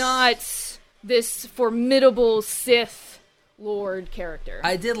 and not this formidable Sith Lord character.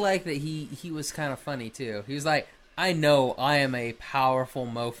 I did like that he was kind of funny too. He was like, I know I am a powerful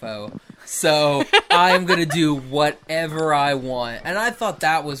mofo, so I'm gonna do whatever I want, and I thought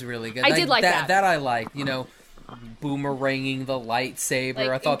that was really good. I did like that. That I liked, boomeranging the lightsaber. Like,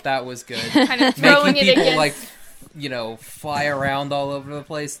 I thought that was good. kind of throwing Making it people against... fly around all over the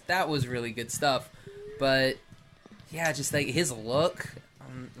place. That was really good stuff. But yeah, just like his look,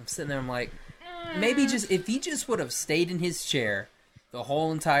 I'm sitting there. I'm like, maybe just if he just would have stayed in his chair the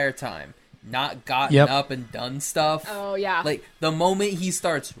whole entire time, not gotten up and done stuff. Oh, yeah. Like, the moment he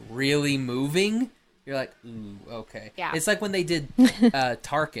starts really moving, you're like, ooh, okay. Yeah. It's like when they did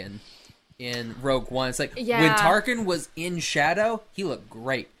Tarkin in Rogue One. It's like, when Tarkin was in shadow, he looked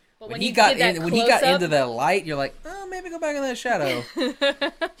great. But When he got into the light, you're like, oh, maybe go back in that shadow.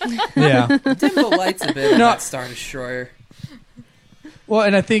 Yeah. Dim the lights a bit on that Star Destroyer. Well,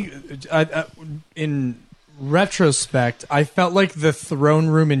 and I think in retrospect, I felt like the throne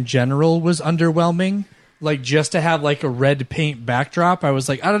room in general was underwhelming. Like, just to have like a red paint backdrop, I was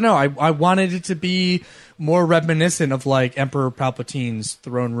like, I don't know. I wanted it to be more reminiscent of like Emperor Palpatine's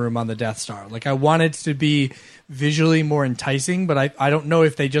throne room on the Death Star. Like, I wanted it to be visually more enticing, but I don't know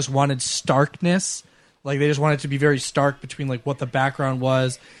if they just wanted starkness. Like, they just wanted it to be very stark between like what the background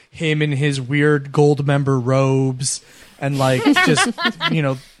was, him in his weird gold member robes, and like just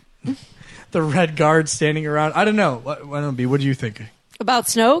the Red Guard standing around. I don't know. What do you think? About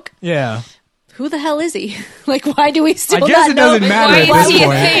Snoke? Yeah. Who the hell is he? Like, why do we still I guess not it know? doesn't matter at Why is this he a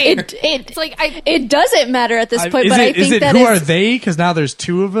point. thing? It's like It doesn't matter at this point, Is but I it, think is it that who is... are they? Because now there's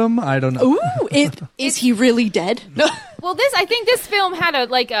two of them. I don't know. Ooh, is he really dead? Well, I think this film had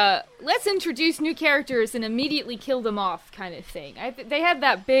a let's introduce new characters and immediately kill them off kind of thing. They had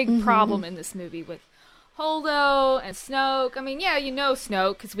that big problem in this movie with Holdo and Snoke. I mean, yeah, you know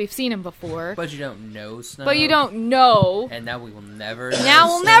Snoke because we've seen him before. But you don't know Snoke. But you don't know. And now we will never know. Now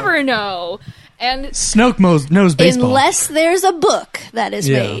we'll Snoke. never know. And Snoke knows baseball. Unless there's a book that is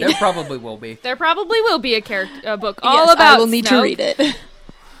made. There probably will be. there probably will be a book all Yes, about I will need to Snoke, read it.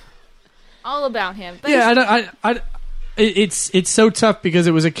 all about him. But Yeah, it's so tough because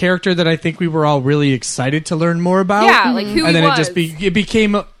it was a character that I think we were all really excited to learn more about. yeah, like who and he then was. it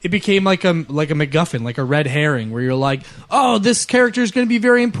became like a MacGuffin, like a red herring, where you're like, oh, this character is going to be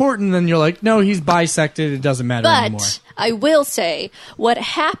very important. And then you're like, no, he's bisected. It doesn't matter anymore. But I will say, what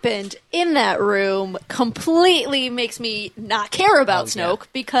happened in that room completely makes me not care about Snoke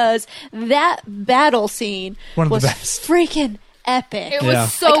because that battle scene One of the was best. freaking epic. It was Yeah.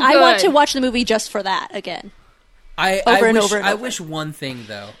 so good. I want to watch the movie just for that again. I wish one thing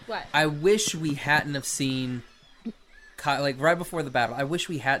though. What? I wish we hadn't have seen, like right before the battle. I wish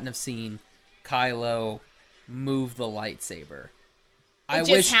we hadn't have seen Kylo move the lightsaber.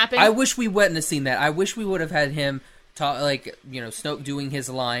 happened? I wish we wouldn't have seen that. I wish we would have had him talk, like Snoke doing his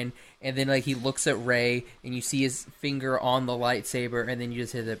line, and then like he looks at Rey, and you see his finger on the lightsaber, and then you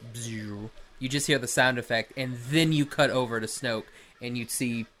just hear the bzzz. You just hear the sound effect, and then you cut over to Snoke, and you'd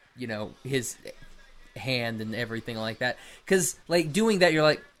see his hand and everything like that. Because like doing that, you're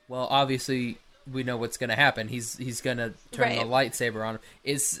like, well, obviously we know what's going to happen. He's going to turn the lightsaber on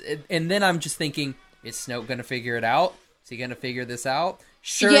him. And then I'm just thinking, is Snoke going to figure it out? Is he going to figure this out?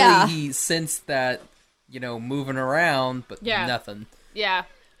 Surely he sensed that, moving around, but nothing. Yeah.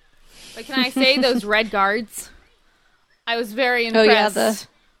 But can I say those red guards? I was very impressed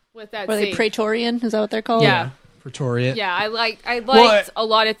with that Were scene. they Praetorian? Is that what they're called? Yeah. Praetorian. Yeah, I liked a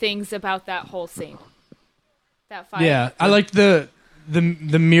lot of things about that whole scene. That fight. Yeah, I liked the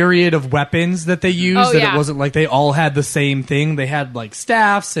myriad of weapons that they used. It wasn't like they all had the same thing. They had like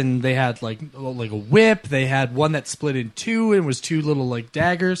staffs, and they had like a whip. They had one that split in two and was two little like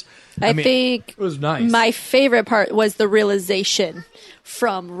daggers. I think it was nice. My favorite part was the realization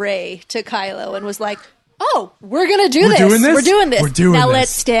from Rey to Kylo, and was like, "Oh, we're gonna do this. We're doing this. Now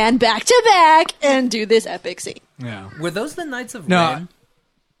let's stand back to back and do this epic scene." Yeah. Were those the Knights of Ren?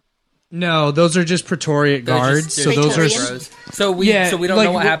 No, those are just Praetorian guards. those are so we don't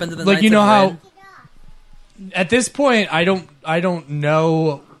know what happened to the Knights of Ren. How at this point I don't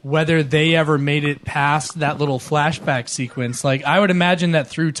know whether they ever made it past that little flashback sequence. Like I would imagine that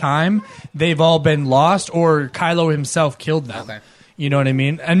through time they've all been lost, or Kylo himself killed them. Okay. You know what I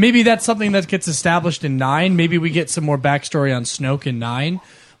mean? And maybe that's something that gets established in 9. Maybe we get some more backstory on Snoke in 9.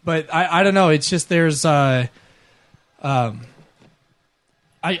 But I don't know. It's just there's I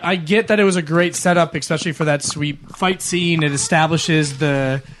get that it was a great setup, especially for that sweet fight scene. It establishes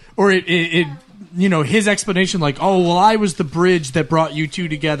his explanation, like, oh, well, I was the bridge that brought you two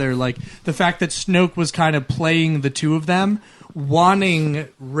together. Like the fact that Snoke was kind of playing the two of them, wanting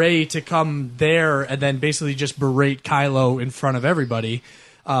Rey to come there and then basically just berate Kylo in front of everybody.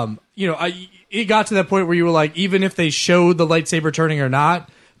 It got to that point where you were like, even if they showed the lightsaber turning or not,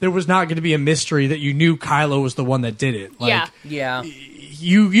 there was not going to be a mystery that you knew Kylo was the one that did it. Like, yeah.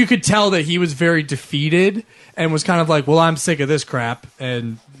 You could tell that he was very defeated and was kind of like, well, I'm sick of this crap,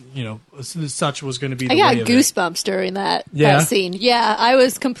 and such was going to be the way I of got goosebumps during that scene. Yeah, I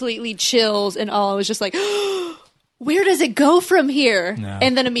was completely chills and all. I was just like, where does it go from here? No.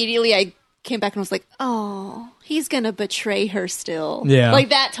 And then immediately I came back and was like, oh, he's going to betray her still. Yeah. Like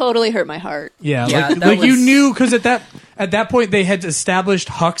that totally hurt my heart. Yeah, you knew, because at that point they had established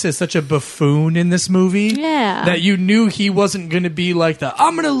Hux as such a buffoon in this movie. Yeah. That you knew he wasn't going to be like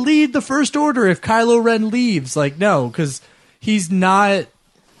I'm going to lead the First Order if Kylo Ren leaves. Like, no, because he's not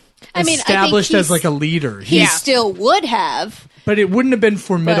established as like a leader. He still would have. But it wouldn't have been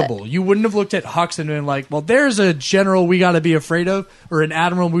formidable. You wouldn't have looked at Hux and been like, well, there's a general we got to be afraid of, or an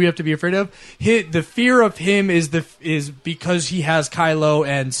admiral we have to be afraid of. The fear of him is because he has Kylo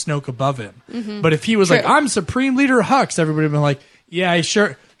and Snoke above him. Mm-hmm. But if he was like, I'm Supreme Leader Hux, everybody would have been like, yeah,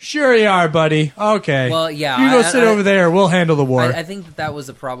 sure you are, buddy. Okay. Well, yeah. You go sit over there. We'll handle the war. I think that was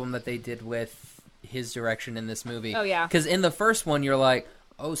a problem that they did with his direction in this movie. Oh, yeah. Because in the first one, you're like,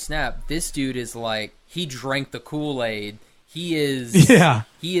 oh, snap, this dude is like, he drank the Kool-Aid. He is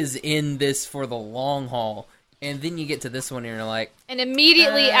in this for the long haul. And then you get to this one and you're like... And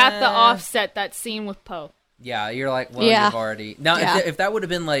immediately at the offset, that scene with Poe. Yeah, you're like, well, you've already... Now, if that would have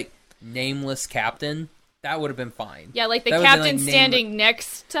been like Nameless Captain, that would have been fine. Yeah, like the captain standing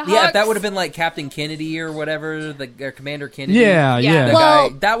next to Hux. Yeah, if that would have been like Captain Kennedy or whatever, or Commander Kennedy. Yeah. The well,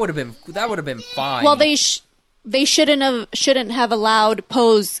 guy, that would have been fine. Well, they shouldn't have allowed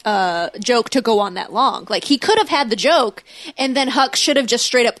Poe's joke to go on that long. Like, he could have had the joke, and then Hux should have just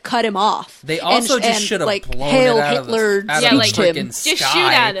straight up cut him off. They also just should have like, blown Hail it out Hitler of the freaking sky. Just shoot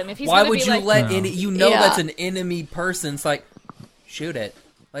at him. If he's why gonna would be you like, let that's an enemy person? It's like, shoot it.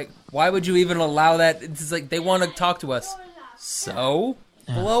 Like, why would you even allow that? It's like, they want to talk to us. So?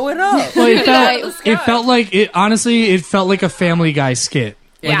 Blow it up. Well, it felt like a Family Guy skit.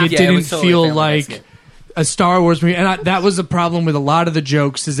 Like, it didn't feel like a Star Wars movie. And that was the problem with a lot of the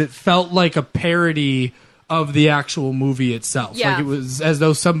jokes, is it felt like a parody of the actual movie itself. Yeah. Like, it was as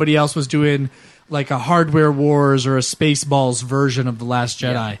though somebody else was doing like a Hardware Wars or a Spaceballs version of The Last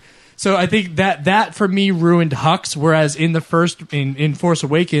Jedi. Yeah. So I think that for me ruined Hux, whereas in the first, in Force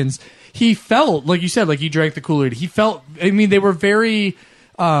Awakens, he felt, like you said, like he drank the Kool-Aid. He felt, I mean, they were very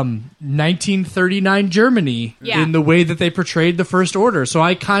 1939 Germany in the way that they portrayed the First Order. So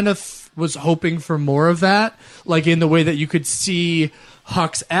I kind of was hoping for more of that, like in the way that you could see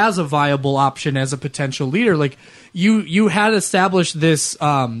Hux as a viable option, as a potential leader. Like you had established this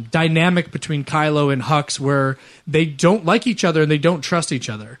dynamic between Kylo and Hux where they don't like each other and they don't trust each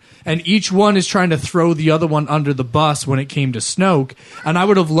other. And each one is trying to throw the other one under the bus when it came to Snoke. And I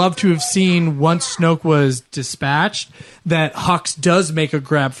would have loved to have seen, once Snoke was dispatched, that Hux does make a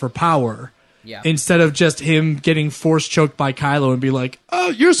grab for power. Yeah. instead of just him getting force choked by Kylo and be like, oh,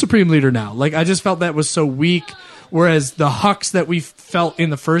 you're Supreme Leader now. Like, I just felt that was so weak, whereas the Hux that we felt in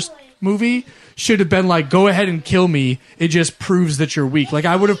the first movie should have been like, go ahead and kill me. It just proves that you're weak. Like,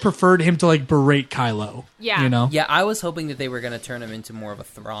 I would have preferred him to, like, berate Kylo. Yeah. You know? Yeah, I was hoping that they were going to turn him into more of a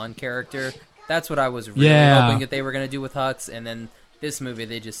Thrawn character. That's what I was really hoping that they were going to do with Hux, and then this movie,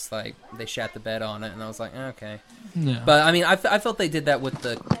 they just, like, they shat the bed on it, and I was like, okay. Yeah. But, I mean, I felt they did that with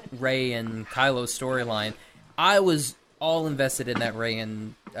the Rey and Kylo storyline. I was all invested in that Rey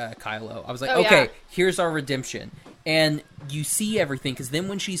and Kylo. I was like, okay, here's our redemption. And you see everything, because then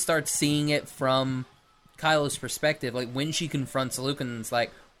when she starts seeing it from Kylo's perspective, like, when she confronts Luke and it's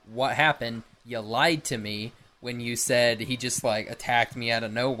like, what happened? You lied to me when you said he just, like, attacked me out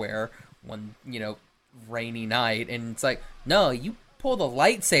of nowhere one, rainy night. And it's like, no, you pull the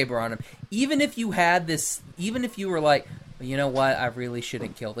lightsaber on him. Even if you were like, you know what, I really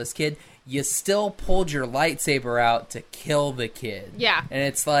shouldn't kill this kid, you still pulled your lightsaber out to kill the kid. Yeah. And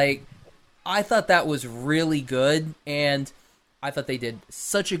it's like, I thought that was really good, and I thought they did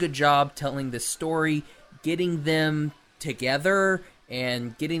such a good job telling this story, getting them together,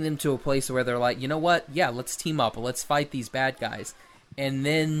 and getting them to a place where they're like, you know what, yeah, let's team up, let's fight these bad guys. And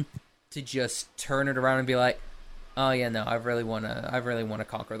then to just turn it around and be like, oh yeah, no, I really want to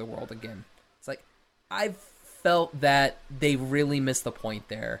conquer the world again. It's like, I felt that they really missed the point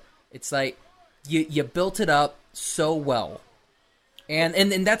there. It's like, you built it up so well.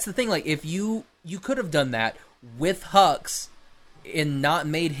 And that's the thing, like, if you could have done that with Hux and not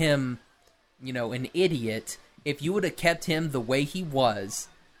made him, an idiot, if you would have kept him the way he was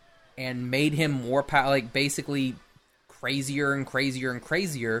and made him more like, basically crazier and crazier and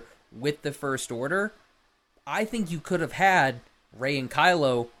crazier with the First Order, I think you could have had Rey and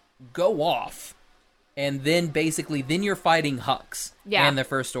Kylo go off, and then basically, then you're fighting Hux and the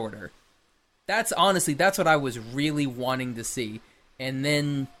First Order. That's what I was really wanting to see. And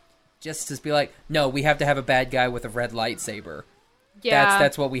then just to be like, no, we have to have a bad guy with a red lightsaber. Yeah.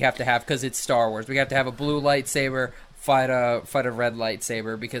 That's what we have to have, because it's Star Wars. We have to have a blue lightsaber fight a red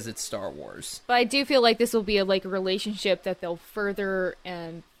lightsaber because it's Star Wars. But I do feel like this will be a relationship that they'll further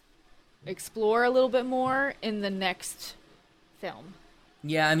and explore a little bit more in the next film.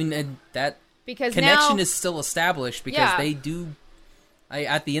 Yeah, I mean, that because connection now, is still established, because they do.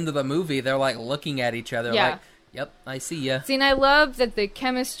 At the end of the movie, they're like looking at each other like, yep, I see ya. See, and I love that the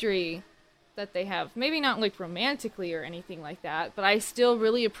chemistry that they have, maybe not like romantically or anything like that, but I still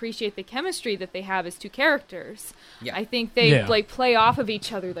really appreciate the chemistry that they have as two characters. Yeah. I think they like play off of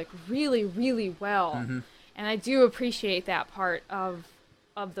each other like really, really well. Mm-hmm. And I do appreciate that part of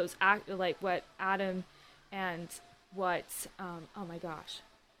those like what Adam and what oh my gosh.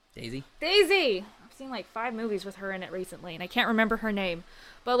 Daisy. I've seen like 5 movies with her in it recently, and I can't remember her name.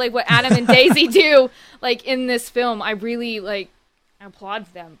 But like what Adam and Daisy do, like in this film, I really like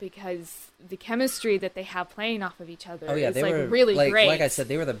applaud them, because the chemistry that they have playing off of each other is they were really great. Like I said,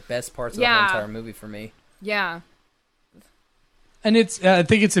 they were the best parts of the whole entire movie for me. Yeah. And I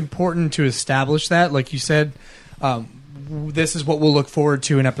think it's important to establish that, like you said, this is what we'll look forward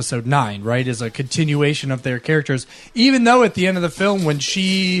to in episode 9, right? Is a continuation of their characters. Even though at the end of the film, when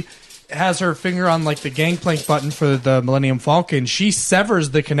she has her finger on like the gangplank button for the Millennium Falcon, she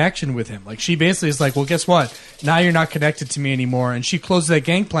severs the connection with him. Like, she basically is like, well, guess what? Now you're not connected to me anymore. And she closes that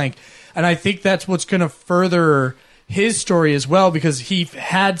gangplank. And I think that's what's going to further his story as well, because he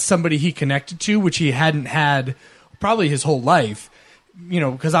had somebody he connected to, which he hadn't had probably his whole life.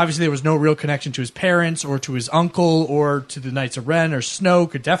 Because obviously there was no real connection to his parents or to his uncle or to the Knights of Ren or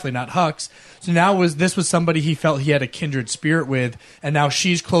Snoke, or definitely not Hux. So now this was somebody he felt he had a kindred spirit with, and now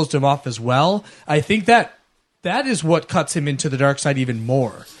she's closed him off as well. I think that is what cuts him into the dark side even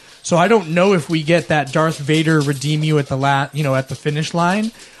more. So I don't know if we get that Darth Vader redeem you at the at the finish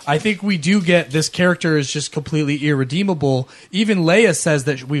line. I think we do get this character is just completely irredeemable. Even Leia says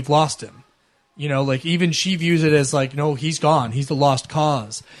that we've lost him. Like, even she views it as like, no, he's gone. He's the lost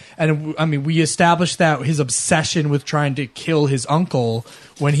cause. And I mean, we established that his obsession with trying to kill his uncle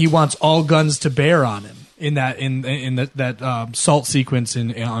when he wants all guns to bear on him in that salt sequence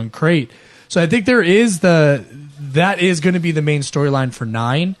on Crate. So I think that is going to be the main storyline for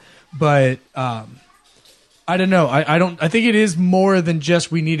 9. But I don't know. I think it is more than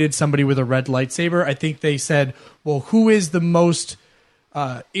just we needed somebody with a red lightsaber. I think they said, well, who is the most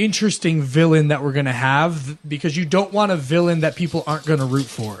interesting villain that we're going to have, because you don't want a villain that people aren't going to root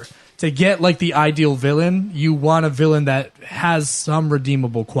for to get like the ideal villain, you want a villain that has some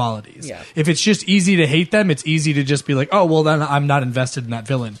redeemable qualities. Yeah. If it's just easy to hate them, it's easy to just be like, oh, well, then I'm not invested in that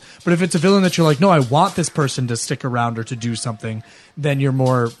villain. But if it's a villain that you're like, no, I want this person to stick around or to do something, then you're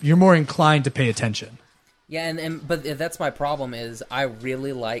more inclined to pay attention. Yeah, but that's my problem is I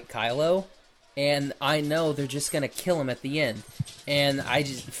really like Kylo, and I know they're just gonna kill him at the end, and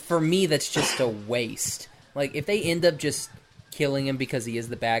for me that's just a waste. Like if they end up just killing him because he is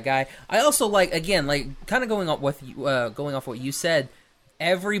the bad guy. I also like kind of going off what you said.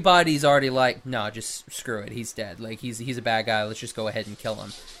 Everybody's already like, no, just screw it. He's dead. Like he's a bad guy. Let's just go ahead and kill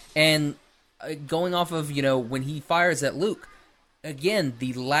him. And going off of when he fires at Luke, again,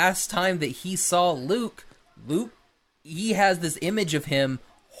 the last time that he saw Luke, he has this image of him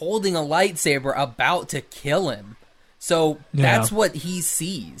holding a lightsaber about to kill him. So that's what he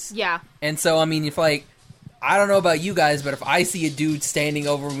sees. Yeah. And so I mean, if I don't know about you guys, but if I see a dude standing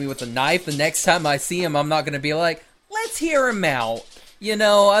over me with a knife, the next time I see him, I'm not going to be like, let's hear him out.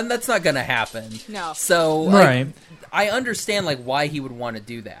 And that's not going to happen. No. So, right. I understand, why he would want to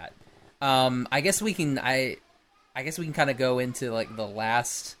do that. I guess we can kind of go into, the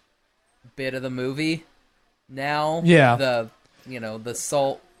last bit of the movie now. Yeah. The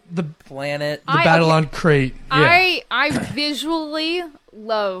salt planet. The battle on Crate. Yeah. I visually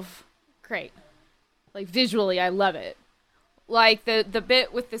love Crate. Visually, I love it. The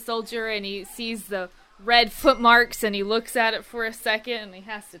bit with the soldier and he sees the red footmarks and he looks at it for a second and he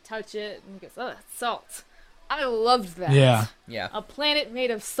has to touch it and he goes, oh, that's salt. I loved that. Yeah. Yeah. A planet made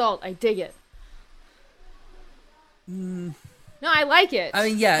of salt. I dig it. No, I like it. I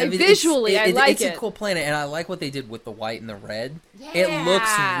mean, yeah. Visually, I like it. It's a cool planet, and I like what they did with the white and the red. Yeah. It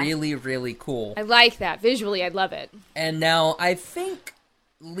looks really, really cool. I like that. Visually, I love it. And now, I think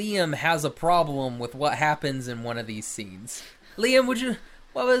Liam has a problem with what happens in one of these scenes. Liam,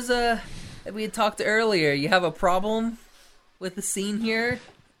 we had talked earlier, you have a problem with the scene here?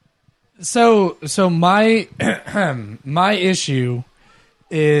 So my my issue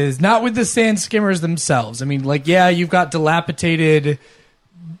is not with the sand skimmers themselves. I mean, you've got dilapidated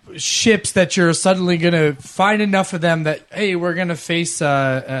ships that you're suddenly going to find enough of them that, hey, we're going to face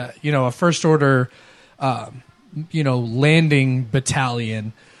a first order landing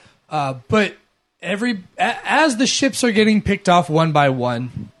battalion. But as the ships are getting picked off one by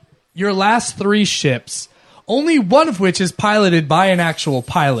one, your last 3 ships, only one of which is piloted by an actual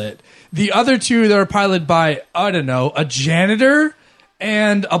pilot. The other 2 that are piloted by, I don't know, a janitor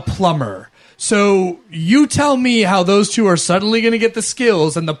and a plumber. So you tell me how those 2 are suddenly going to get the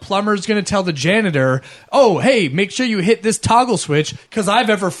skills, and the plumber's going to tell the janitor, oh, hey, make sure you hit this toggle switch, because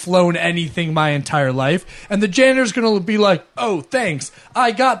I've ever flown anything my entire life. And the janitor's going to be like, oh, thanks,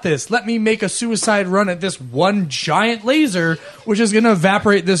 I got this. Let me make a suicide run at this one giant laser, which is going to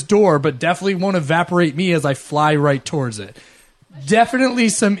evaporate this door, but definitely won't evaporate me as I fly right towards it. Definitely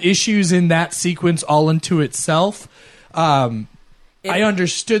some issues in that sequence all into itself. I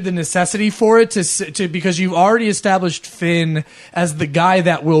understood the necessity for it to because you've already established Finn as the guy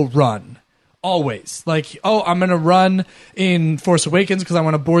that will run. Always. I'm going to run in Force Awakens because I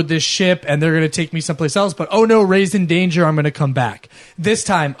want to board this ship and they're going to take me someplace else. But, oh no, Rey's in danger. I'm going to come back. This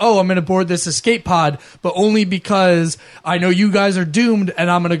time, I'm going to board this escape pod, but only because I know you guys are doomed and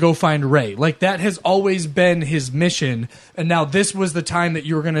I'm going to go find Rey. That has always been his mission. And now this was the time that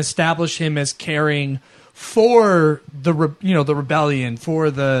you were going to establish him as caring for the rebellion, for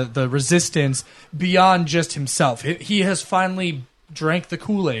the resistance beyond just himself. He has finally drank the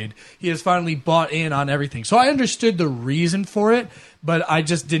Kool-Aid. He has finally bought in on everything. So I understood the reason for it, but I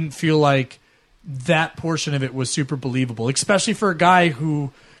just didn't feel like that portion of it was super believable, especially for a guy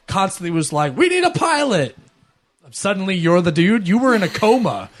who constantly was like, we need a pilot. Suddenly you're the dude. You were in a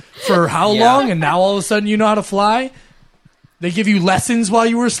coma for how long, and now all of a sudden you know how to fly? They give you lessons while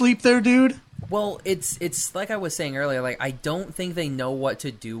you were asleep there, dude? Well, it's like I was saying earlier. I don't think they know what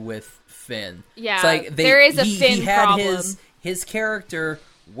to do with Finn. Yeah, it's there is a Finn problem. His character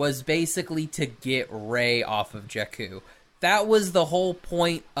was basically to get Rey off of Jakku. That was the whole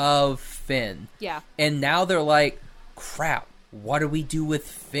point of Finn. Yeah. And now they're like, crap, what do we do with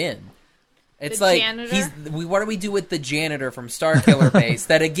Finn? It's the like janitor? what do we do with the janitor from Starkiller Base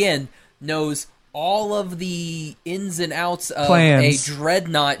that again knows all of the ins and outs of plans. A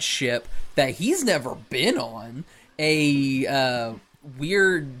dreadnought ship that he's never been on, a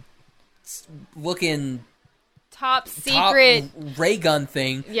weird looking top secret ray gun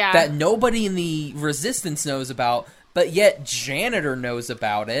thing that nobody in the Resistance knows about, but yet Janitor knows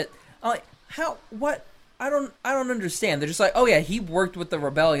about it. I'm like, how? What? I don't understand. They're just like, oh yeah, he worked with the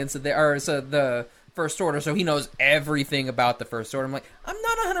rebellion, the First Order, so he knows everything about the First Order. I'm like, I'm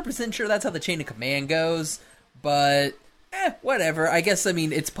not 100% sure that's how the chain of command goes, but whatever. I guess, I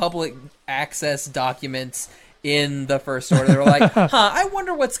mean, it's public access documents in the First Order. They're like, I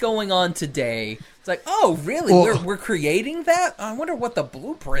wonder what's going on today. It's like, oh, really? Well, we're creating that? I wonder what the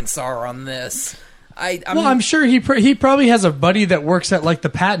blueprints are on this. I'm sure he probably has a buddy that works at like the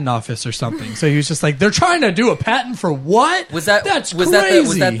patent office or something. So he was just like, they're trying to do a patent for what? That's crazy.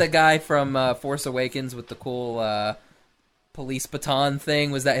 Was that the guy from Force Awakens with the cool police baton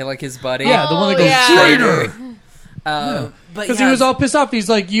thing? Was that like his buddy? Yeah, the one that goes traitor. Because he was all pissed off. He's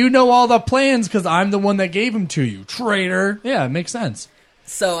like, you know all the plans because I'm the one that gave them to you, traitor. Yeah, it makes sense.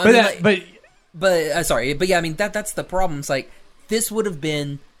 So, sorry, but yeah, I mean that's the problem. It's like this would have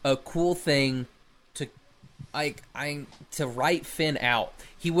been a cool thing to write Finn out.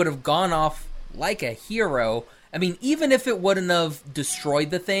 He would have gone off like a hero. I mean, even if it wouldn't have destroyed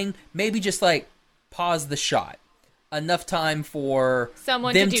the thing, maybe just like pause the shot. Enough time for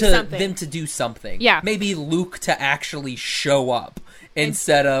them to do something. Yeah. Maybe Luke to actually show up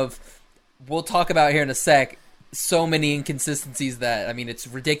instead of, we'll talk about here in a sec, so many inconsistencies that, I mean, it's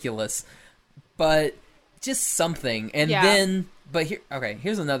ridiculous. But just something. And then, but here, okay,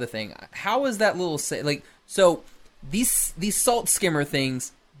 here's another thing. How is that little, like, so these salt skimmer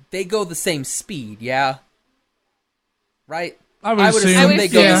things, they go the same speed, yeah? Right? I would assume they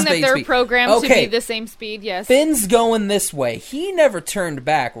go the same that they're programmed to be the same speed, yes. Finn's going this way. He never turned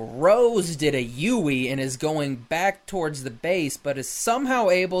back. Rose did a Yui and is going back towards the base, but is somehow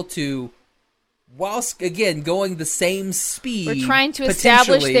able to, whilst, again, going the same speed, we're trying to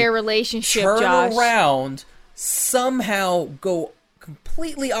establish their relationship, turn around, somehow go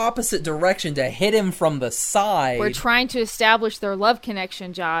completely opposite direction to hit him from the side. We're trying to establish their love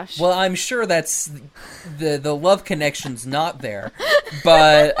connection, Josh. Well, I'm sure that's the love connection's not there,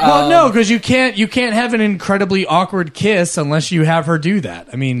 but well, no, because you can't have an incredibly awkward kiss unless you have her do that.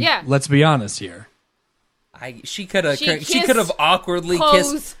 I mean, let's be honest here. She could have awkwardly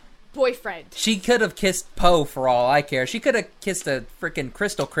kissed boyfriend. She could have kissed Poe for all I care. She could have kissed a freaking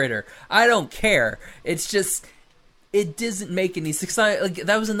crystal critter. I don't care. It's just, it doesn't make any sense. Like,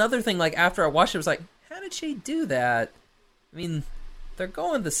 that was another thing. Like, after I watched it, I was like, how did she do that? I mean, they're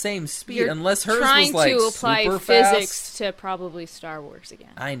going the same speed. You're unless hers was like trying to apply super physics fast. to probably Star Wars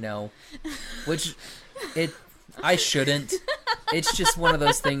again. I know, I shouldn't. It's just one of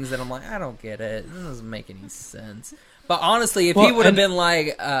those things that I'm like, I don't get it. It doesn't make any sense. But honestly, if he would have been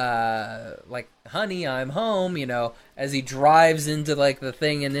like, honey, I'm home, you know, as he drives into like the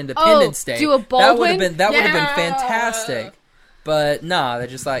thing in Independence Day, do a Baldwin? that would have been fantastic. But nah, they're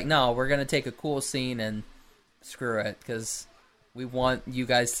just like, no, we're gonna take a cool scene and screw it because we want you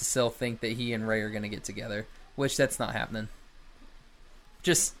guys to still think that he and Rey are gonna get together, which that's not happening.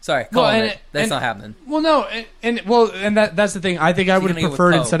 Just that's not happening. Well, no, and that's the thing. I think I would have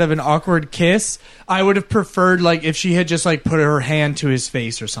preferred, instead of an awkward kiss, I would have preferred like if she had just like put her hand to his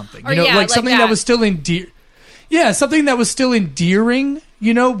face or something. You know, like something that was still something that was still endearing.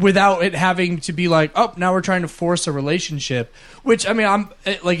 You know, without it having to be like, oh, now we're trying to force a relationship. Which, I mean, I'm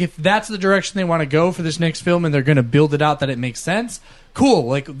like, if that's the direction they want to go for this next film, and they're going to build it out that it makes sense, cool.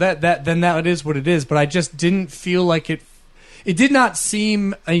 Like then that is what it is. But I just didn't feel like it. It did not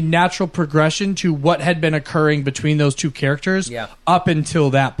seem a natural progression to what had been occurring between those two characters up until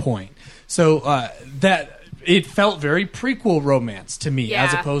that point. So that it felt very prequel romance to me,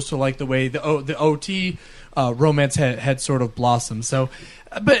 as opposed to like the way the OT romance had sort of blossomed. So,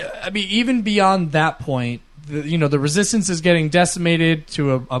 but I mean, even beyond that point, the Resistance is getting decimated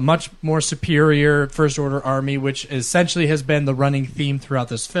to a much more superior First Order army, which essentially has been the running theme throughout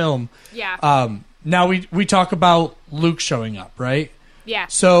this film. Yeah. Now we talk about Luke showing up, right? Yeah.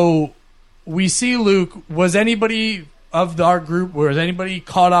 So we see Luke. Was anybody of our group, was anybody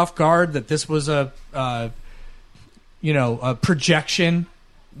caught off guard that this was a projection?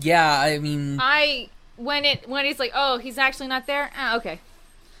 Yeah, I mean, when he's like, oh, he's actually not there. Okay.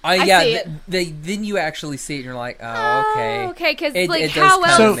 Then you actually see it, and you're like, oh, okay. Okay, because how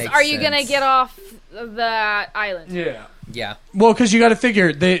else are you gonna get off the island? Yeah. Yeah. Well, because you got to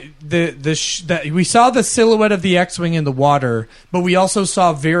figure we saw the silhouette of the X-wing in the water, but we also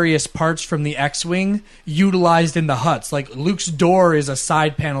saw various parts from the X-wing utilized in the huts. Like Luke's door is a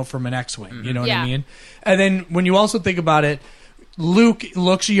side panel from an X-wing. Mm-hmm. You know what I mean? And then when you also think about it, Luke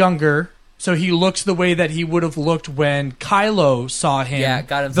looks younger, so he looks the way that he would have looked when Kylo saw him. Yeah,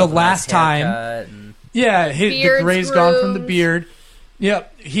 got him the last time. And... Yeah, the gray's gone from the beard.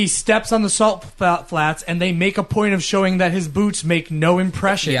 Yep, he steps on the salt flats, and they make a point of showing that his boots make no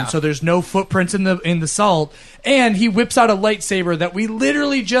impression, Yeah. so there's no footprints in the salt. And he whips out a lightsaber that we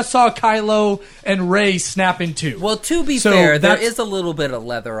literally just saw Kylo and Rey snap into. Well, to be So fair, there that's- is a little bit of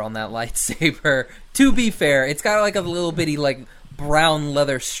leather on that lightsaber. To be fair, it's got like a little bitty like brown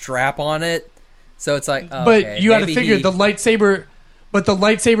leather strap on it. So it's like, oh, but okay, you got to maybe figure he- the lightsaber. But the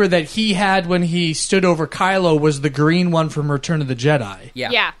lightsaber that he had when he stood over Kylo was the green one from Return of the Jedi.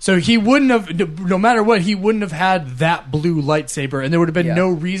 Yeah. So he wouldn't have, no matter what, he wouldn't have had that blue lightsaber, and there would have been Yeah. no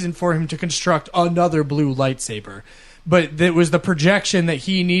reason for him to construct another blue lightsaber. But it was the projection that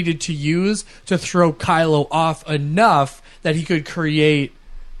he needed to use to throw Kylo off enough that he could create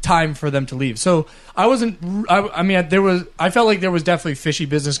time for them to leave. So I wasn't. I mean, there was. I felt like there was definitely fishy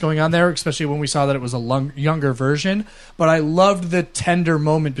business going on there, especially when we saw that it was a younger version. But I loved the tender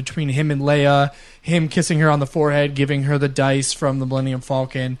moment between him and Leia, him kissing her on the forehead, giving her the dice from the Millennium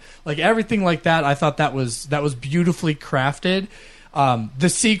Falcon, like everything like that. I thought that was beautifully crafted. The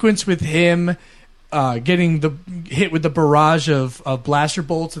sequence with him getting hit with the barrage of blaster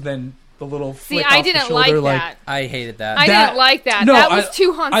bolts and then the little See, flick I off the didn't shoulder, like that. I hated that. I That- didn't like that. no, that was I-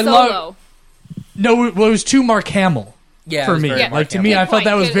 too Han I Solo. love- No, well, it was too Mark Hamill. Yeah, it for was me. very Yeah. Mark Like to Hamill. me, Good I felt point.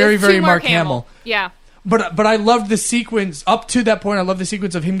 that was It very, too very Mark Hamill. Yeah. But I loved the sequence up to that point. I love the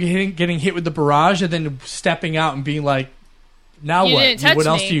sequence of him getting hit with the barrage and then stepping out and being like, "Now You what? didn't touch What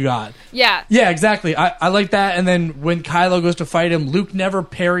else me." do you got?" Yeah. Yeah, exactly. I like that. And then when Kylo goes to fight him, Luke never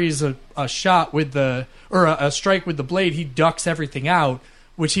parries a shot with a strike with the blade. He ducks everything out,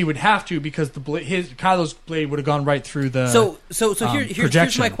 which he would have to because Kylo's blade would have gone right through the. So here's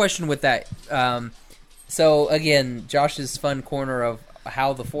projection. my question with that. So again, Josh's fun corner of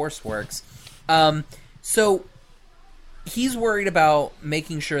how the Force works. So he's worried about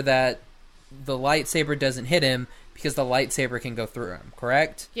making sure that the lightsaber doesn't hit him because the lightsaber can go through him,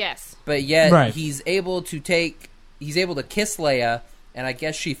 correct? Yes. But yet Right. he's able to kiss Leia, and I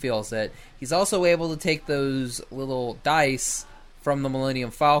guess she feels it. He's also able to take those little dice from the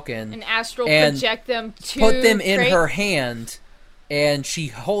Millennium Falcon And astral and project them to put them in create- her hand, and she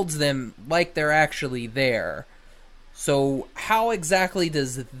holds them like they're actually there. So how exactly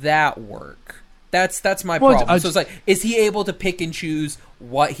does that work? That's my Well, problem. So it's like, is he able to pick and choose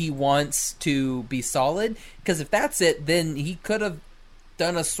what he wants to be solid? Because if that's it, then he could have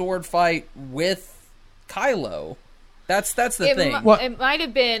done a sword fight with Kylo. That's the thing. It might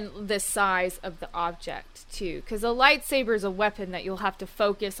have been the size of the object too, because a lightsaber is a weapon that you'll have to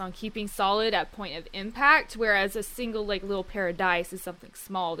focus on keeping solid at point of impact, whereas a single little pair of dice is something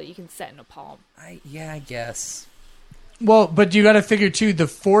small that you can set in a palm. I guess. Well, but you got to figure too, the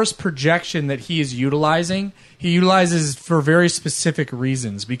force projection that he is utilizing, he utilizes for very specific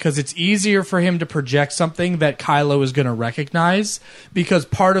reasons because it's easier for him to project something that Kylo is going to recognize because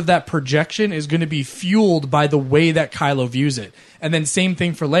part of that projection is going to be fueled by the way that Kylo views it. And then same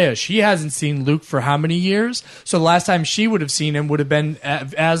thing for Leia. She hasn't seen Luke for how many years? So the last time she would have seen him would have been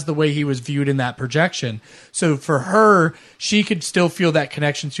as the way he was viewed in that projection. So for her, she could still feel that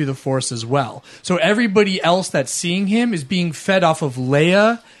connection to the Force as well. So everybody else that's seeing him is being fed off of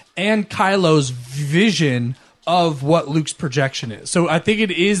Leia and Kylo's vision of what Luke's projection is. So I think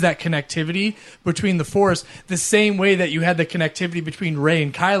it is that connectivity between the Force, the same way that you had the connectivity between Rey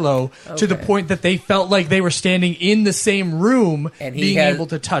and Kylo to the point that they felt like they were standing in the same room And he being had- able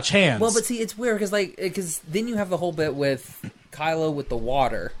to touch hands. Well, but see, it's weird because then you have the whole bit with Kylo with the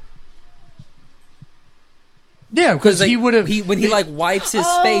water. yeah, because Like, he would have... when he like wipes his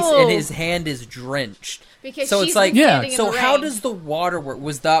face and his hand is drenched. Because So she's it's like, been standing in so the how rain. does the water work?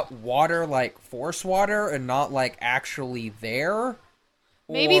 Was that water like Force water and not like actually there?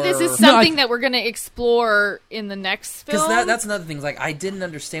 Maybe this is No, something that we're going to explore in the next film. Because that's another thing. Like, I didn't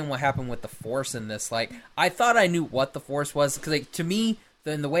understand what happened with the Force in this. Like, I thought I knew what the Force was. Because, like, to me,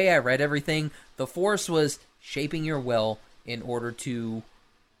 in the way I read everything, the Force was shaping your will in order to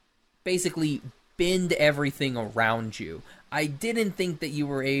basically bend everything around you. I didn't think that you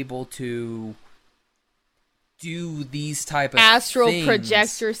were able to do these type of astral things.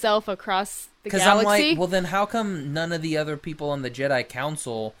 project yourself across the Because I'm galaxy. like, well, then how come none of the other people on the Jedi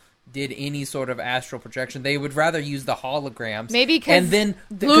Council did any sort of astral projection? They would rather use the holograms. Maybe because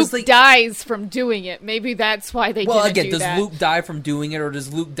Luke like, dies from doing it. Maybe that's why they well, didn't again, do does that. Luke die from doing it, or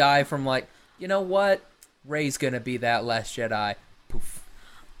does Luke die from like, you know what, Rey's gonna be that last Jedi? Poof.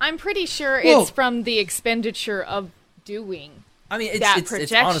 I'm pretty sure Well- it's from the expenditure of doing. I mean, That it's honestly,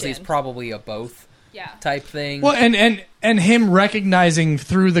 projection. it's probably a both Yeah. type thing. Well, and him recognizing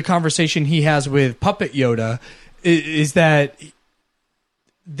through the conversation he has with Puppet Yoda is that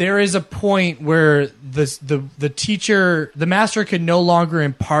there is a point where the teacher, the master, can no longer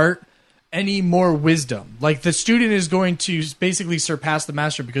impart any more wisdom. Like, the student is going to basically surpass the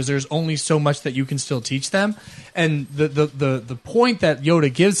master because there's only so much that you can still teach them. And the point that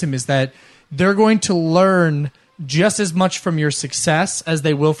Yoda gives him is that they're going to learn just as much from your success as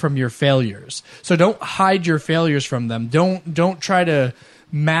they will from your failures. So don't hide your failures from them. Don't try to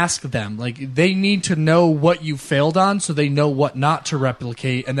mask them. Like, they need to know what you failed on so they know what not to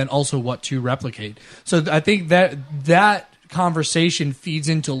replicate, and then also what to replicate. So I think that conversation feeds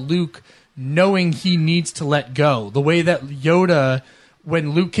into Luke knowing he needs to let go. The way that Yoda,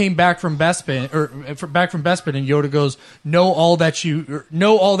 when Luke came back from Bespin, and Yoda goes, know all that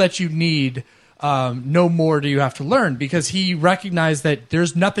you need, no more do you have to learn, because he recognized that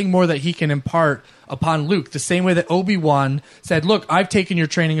there's nothing more that he can impart upon Luke. The same way that Obi-Wan said, look, I've taken your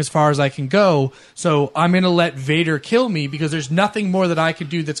training as far as I can go, so I'm going to let Vader kill me because there's nothing more that I can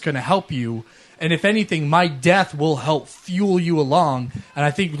do that's going to help you. And if anything, my death will help fuel you along. And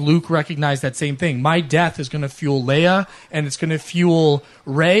I think Luke recognized that same thing. My death is going to fuel Leia, and it's going to fuel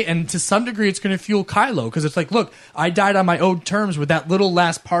Rey, and to some degree, it's going to fuel Kylo. Because it's like, look, I died on my own terms with that little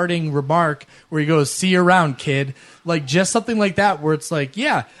last parting remark where he goes, see you around, kid. Like, just something like that where it's like,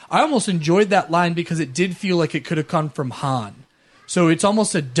 yeah, I almost enjoyed that line because it did feel like it could have come from Han. So it's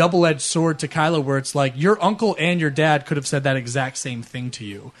almost a double-edged sword to Kylo where it's like your uncle and your dad could have said that exact same thing to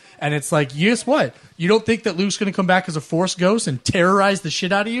you. And it's like, guess what? You don't think that Luke's going to come back as a Force ghost and terrorize the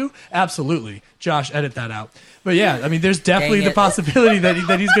shit out of you? Absolutely. Josh, edit that out. But yeah, I mean, there's definitely the possibility that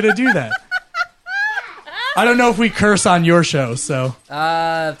he's going to do that. I don't know if we curse on your show, so.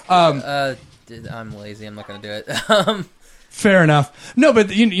 I'm lazy. I'm not going to do it. Fair enough. No,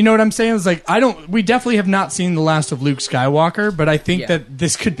 but you know what I'm saying? It's like, we definitely have not seen the last of Luke Skywalker, but I think that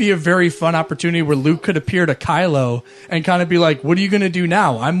this could be a very fun opportunity where Luke could appear to Kylo and kind of be like, what are you going to do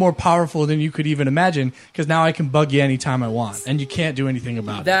now? I'm more powerful than you could even imagine because now I can bug you anytime I want and you can't do anything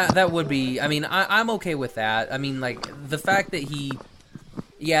about it. That would be, I mean, I'm okay with that. I mean, like, the fact that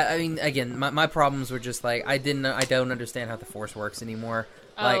I mean, again, my problems were just like, I don't understand how the Force works anymore.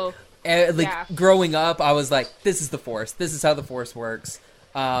 Growing up, I was like, this is the Force. This is how the Force works.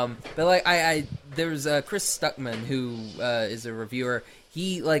 But like, there's Chris Stuckman, who is a reviewer.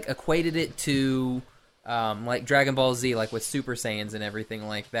 He like equated it to like Dragon Ball Z, like with Super Saiyans and everything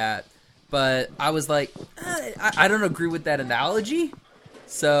like that. But I was like, I don't agree with that analogy.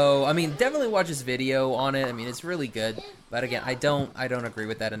 So I mean, definitely watch his video on it. I mean, it's really good. But again, I don't agree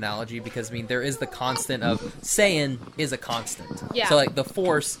with that analogy because I mean there is the constant of Saiyan is a constant. Yeah. So like the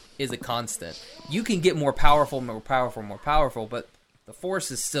Force is a constant. You can get more powerful, but the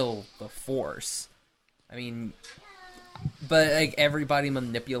Force is still the Force. I mean, but like everybody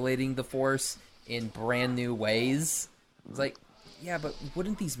manipulating the Force in brand new ways. It's like, yeah, but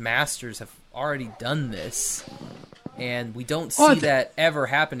wouldn't these masters have already done this? And we don't see that ever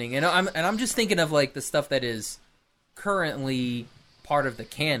happening. And I'm just thinking of like the stuff that is currently part of the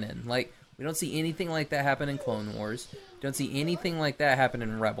canon. Like, we don't see anything like that happen in Clone Wars. Don't see anything like that happen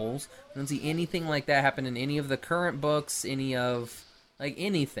in Rebels. Don't see anything like that happen in any of the current books, any of like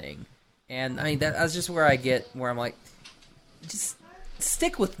anything. And I mean that's just where I'm like, just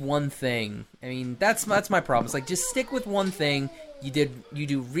stick with one thing. I mean that's my problem. It's like, just stick with one thing. You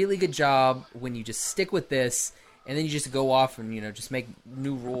do really good job when you just stick with this. And then you just go off and, you know, just make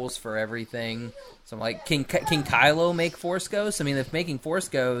new rules for everything. So I'm like, can Kylo make Force Ghosts? I mean, if making Force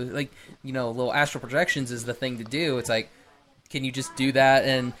Ghosts, like, you know, little astral projections is the thing to do. It's like, can you just do that?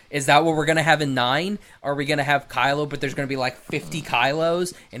 And is that what we're going to have in 9? Are we going to have Kylo, but there's going to be like 50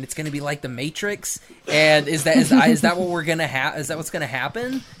 Kylos, and it's going to be like the Matrix? And is that what we're going to have? Is that what's going to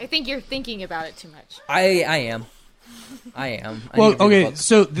happen? I think you're thinking about it too much. I am. Well, okay,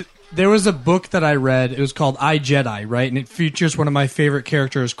 so there was a book that I read. It was called I, Jedi, right? And it features one of my favorite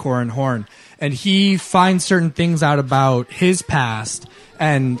characters, Corran Horn. And he finds certain things out about his past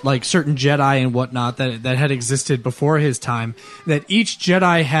and like certain Jedi and whatnot that had existed before his time. That each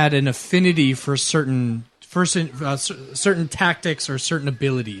Jedi had an affinity for certain tactics or certain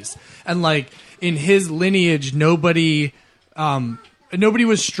abilities. And like in his lineage, nobody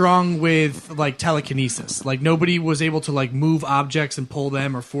was strong with like telekinesis. Like nobody was able to like move objects and pull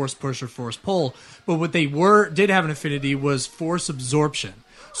them or force push or force pull. But what they did have an affinity was force absorption.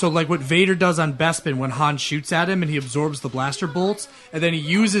 So like what Vader does on Bespin when Han shoots at him and he absorbs the blaster bolts, and then he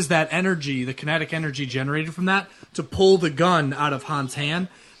uses that energy, the kinetic energy generated from that, to pull the gun out of Han's hand.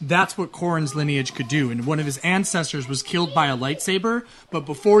 that's what Corrin's lineage could do. And one of his ancestors was killed by a lightsaber, but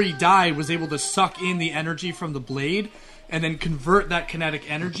before he died was able to suck in the energy from the blade and then convert that kinetic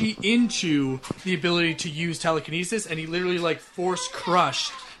energy into the ability to use telekinesis, and he literally like force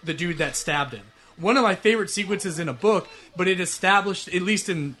crushed the dude that stabbed him. One of my favorite sequences in a book, but it established, at least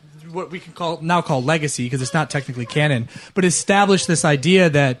in what we can call legacy, because it's not technically canon, but established this idea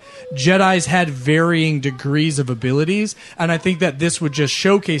that Jedis had varying degrees of abilities, and I think that this would just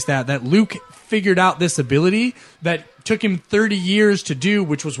showcase that Luke figured out this ability that took him 30 years to do,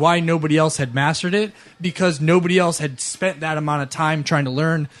 which was why nobody else had mastered it, because nobody else had spent that amount of time trying to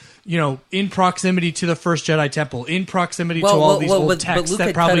learn, in proximity to the first Jedi Temple, in proximity to all these old texts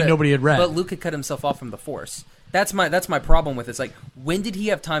that probably nobody had read. But Luke had cut himself off from the Force. That's my problem with it. It's like, when did he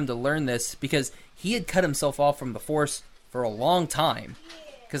have time to learn this? Because he had cut himself off from the Force for a long time.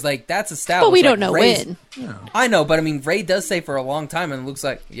 Because, that's established. But we don't know when. I know, but, Rey does say for a long time, and Luke's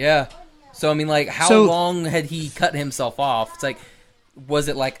like, yeah. So, how long had he cut himself off? It's like, was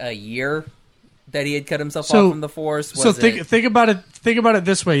it a year that he had cut himself off from the Force? Think about it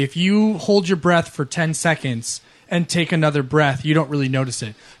this way. If you hold your breath for 10 seconds and take another breath, you don't really notice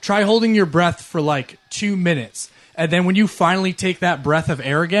it. Try holding your breath for 2 minutes. And then when you finally take that breath of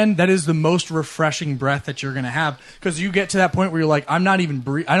air again, that is the most refreshing breath that you're going to have. Because you get to that point where you're like, I don't even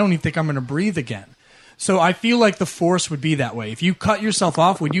think I'm going to breathe again. So I feel like the Force would be that way. If you cut yourself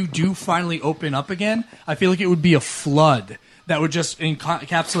off, when you do finally open up again, I feel like it would be a flood that would just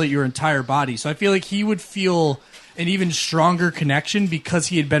encapsulate your entire body. So I feel like he would feel an even stronger connection because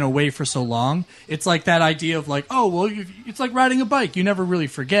he had been away for so long. It's like that idea of it's like riding a bike. You never really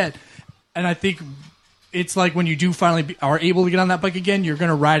forget. And I think it's like when you do finally are able to get on that bike again, you're going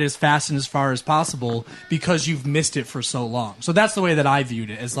to ride as fast and as far as possible because you've missed it for so long. So that's the way that I viewed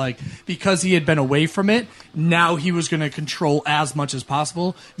it, as because he had been away from it, now he was going to control as much as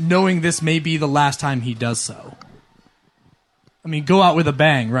possible, knowing this may be the last time he does so. Go out with a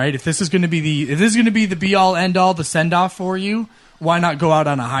bang, right? If this is going to be the be all end all, the send off for you, why not go out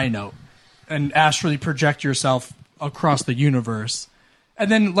on a high note and astrally project yourself across the universe? And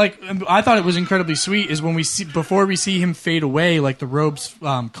then, I thought it was incredibly sweet is when before we see him fade away, the robes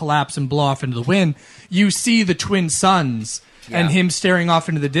collapse and blow off into the wind, you see the twin suns and him staring off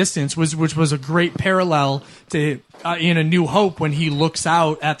into the distance, which was a great parallel to in A New Hope when he looks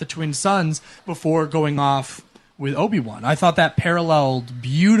out at the twin suns before going off with Obi-Wan. I thought that paralleled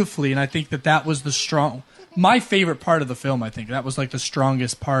beautifully, and I think that was my favorite part of the film. I think that was the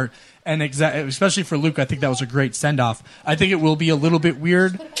strongest part, and especially for Luke, I think that was a great send-off. I think it will be a little bit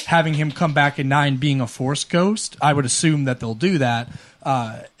weird having him come back in 9 being a Force ghost. I would assume that they'll do that,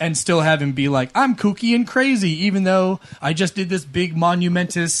 and still have him be I'm kooky and crazy, even though I just did this big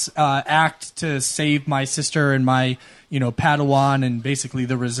monumentous act to save my sister and my Padawan and basically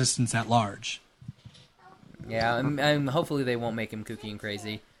the Resistance at large. Yeah, and hopefully they won't make him kooky and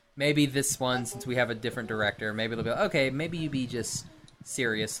crazy. Maybe this one, since we have a different director, maybe they'll be okay, maybe you be just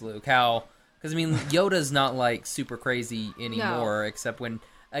serious, Luke. How? Because, Yoda's not, super crazy anymore, except when,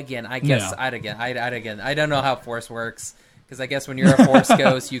 again, I guess, no. I don't know how Force works, because I guess when you're a Force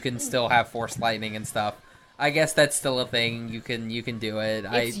ghost, you can still have Force lightning and stuff. I guess that's still a thing. You can do it.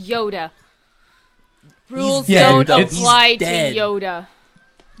 It's Yoda. Rules don't apply to Yoda.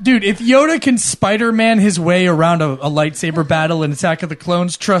 Dude, if Yoda can Spider-Man his way around a lightsaber battle in Attack of the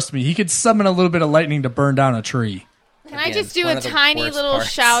Clones, trust me, he could summon a little bit of lightning to burn down a tree. Can I just do a tiny little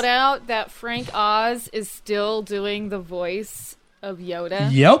shout out that Frank Oz is still doing the voice of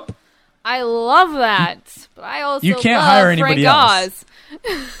Yoda? Yep. I love that, but I also you can't love hire anybody Frank else.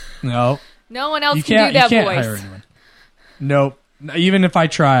 Oz. No. No one else can do that voice. You can't voice. hire anyone. Nope. Even if I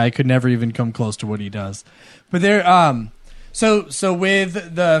try, I could never even come close to what he does. But there, So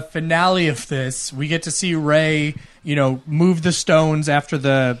with the finale of this, we get to see Rey, move the stones after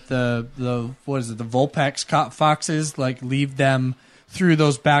the what is it, the Vulpix foxes, leave them through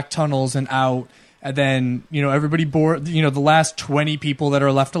those back tunnels and out. And then, everybody board, the last 20 people that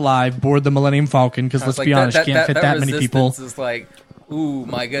are left alive board the Millennium Falcon, because let's be honest, you can't fit that many people. Is ooh,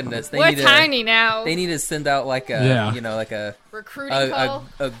 my goodness. We're tiny now. They need to send out a recruiting call,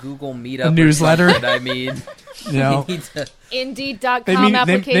 a Google Meetup, a newsletter. Indeed.com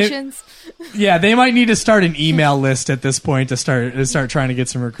applications. They might need to start an email list at this point to start trying to get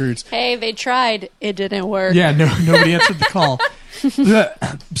some recruits. Hey, they tried. It didn't work. Yeah, nobody answered the call.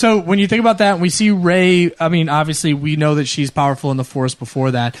 So when you think about that, we see Rey. Obviously, we know that she's powerful in the Force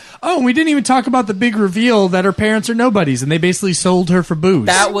before that. Oh, we didn't even talk about the big reveal that her parents are nobodies, and they basically sold her for booze.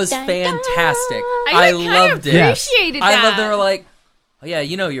 That was fantastic. I loved it. Appreciated that. I loved. They were like, oh yeah,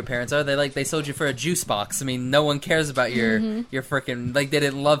 you know your parents are. They sold you for a juice box. I mean, no one cares about your freaking, like, they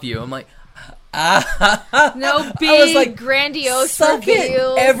didn't love you. I'm like, No big, like, grandiose suck it.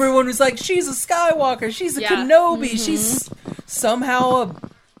 reveal. Everyone was like, she's a Skywalker, she's a Kenobi, she's somehow a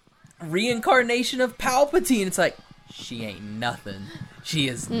reincarnation of Palpatine. It's like, she ain't nothing. She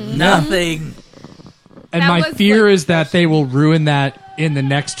is nothing. And That my was, fear like, is that they will ruin that in the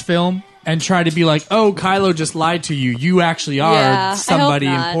next film and try to be like, oh, Kylo just lied to you. You actually are Yeah, I hope somebody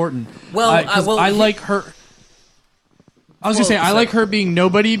not. important. Well, 'cause I like her. I was gonna say, I like her being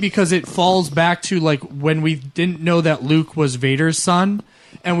nobody because it falls back to like when we didn't know that Luke was Vader's son,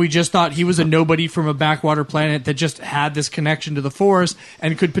 and we just thought he was a nobody from a backwater planet that just had this connection to the Force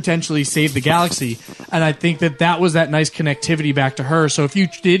and could potentially save the galaxy. And I think that was that nice connectivity back to her. So if you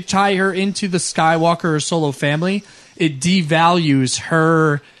did tie her into the Skywalker or Solo family, it devalues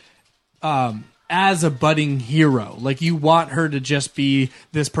her as a budding hero. Like, you want her to just be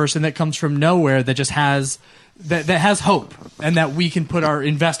this person that comes from nowhere that just has that has hope, and that we can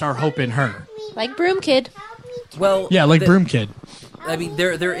invest our hope in her. Like Broom Kid. Well, Yeah, like Broom Kid. I mean,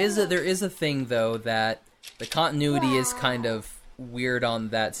 there is a thing though that the continuity is kind of weird on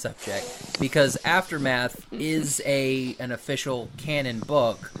that subject, because Aftermath is an official canon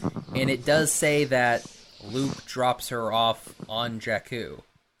book, and it does say that Luke drops her off on Jakku.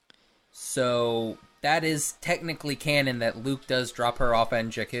 So that is technically canon that Luke does drop her off on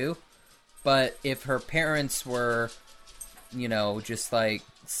Jakku. But if her parents were, you know, just like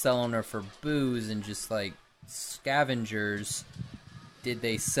selling her for booze and just like scavengers, did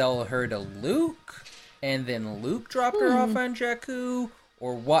they sell her to Luke and then Luke dropped her off on Jakku,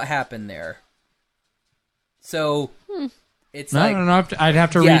 or what happened there? So it's I don't know. I'd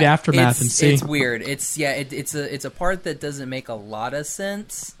have to read Aftermath and see. It's weird. It's a part that doesn't make a lot of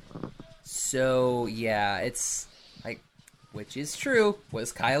sense. So yeah, it's like, which is true.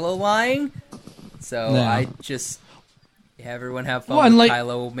 Was Kylo lying? So No. I just everyone have fun Well, and with like-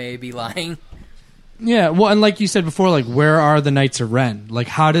 Kylo maybe lying. Yeah, well, and like you said before, like, where are the Knights of Ren? Like,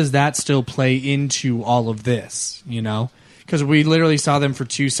 how does that still play into all of this, you know? Because we literally saw them for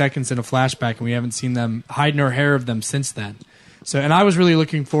 2 seconds in a flashback, and we haven't seen them hide nor hair of them since then. So, and I was really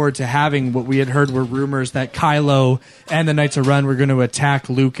looking forward to having what we had heard were rumors that Kylo and the Knights of Ren were going to attack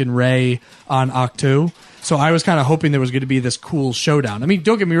Luke and Rey on Ahch-To. So I was kind of hoping there was going to be this cool showdown. I mean,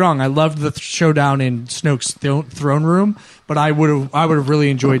 don't get me wrong, I loved the showdown in Snoke's throne room, but I would have really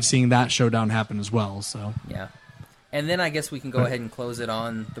enjoyed seeing that showdown happen as well. So Yeah. And then I guess we can go ahead and close it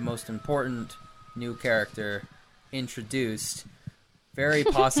on the most important new character introduced. Very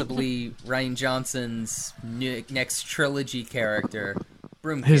possibly Rian Johnson's next trilogy character,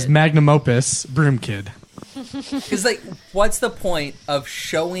 Broom Kid. his magnum opus, Broom Kid. Because, like, what's the point of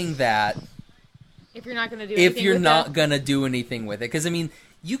showing that If you're not going to do if anything you're with not it. going to do anything with it? Because, I mean,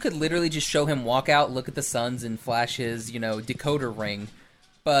 you could literally just show him walk out, look at the suns, and flash his, you know, decoder ring.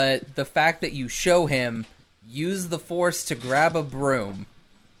 But the fact that you show him use the Force to grab a broom,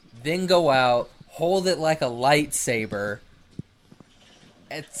 then go out, hold it like a lightsaber,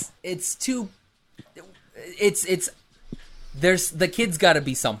 it's too... There's... The kid's got to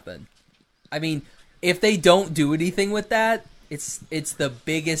be something. I mean, if they don't do anything with that, it's the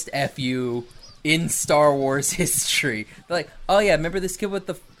biggest FU in Star Wars history. They're like, oh yeah, remember this kid with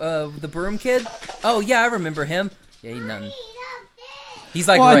the broom kid? Oh yeah, I remember him. Yeah, he's nothing. He's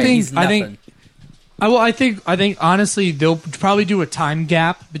like, Well, Ray, he's nothing. I think honestly they'll probably do a time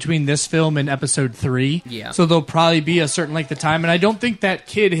gap between this film and Episode 3. Yeah. So there'll probably be a certain length of time, and I don't think that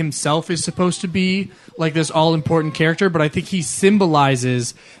kid himself is supposed to be like this all important character, but I think he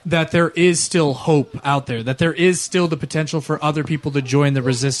symbolizes that there is still hope out there, that there is still the potential for other people to join the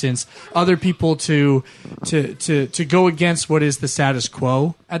resistance, other people to go against what is the status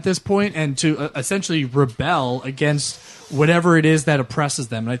quo at this point, and to essentially rebel against whatever it is that oppresses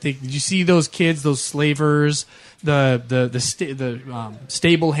them. And I think you see those kids, those slavers, the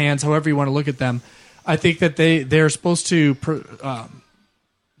stable hands, however you want to look at them. I think that they're supposed to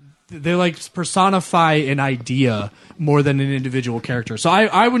they like personify an idea more than an individual character. So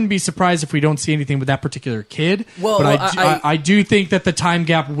I wouldn't be surprised if we don't see anything with that particular kid. Well, but I do think that the time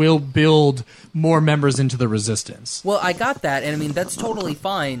gap will build more members into the resistance. Well, I got that, and I mean, that's totally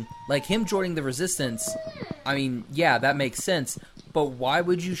fine. Like, him joining the Resistance, I mean, yeah, that makes sense. But why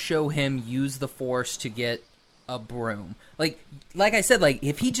would you show him use the Force to get a broom? Like I said, like,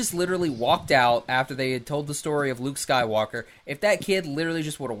 if he just literally walked out after they had told the story of Luke Skywalker, if that kid literally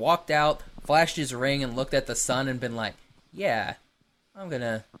just would have walked out, flashed his ring, and looked at the sun and been like, yeah, I'm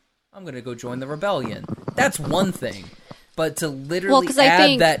gonna go join the rebellion. That's one thing. But to literally 'cause I add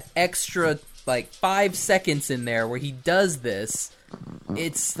think- that extra like 5 seconds in there where he does this.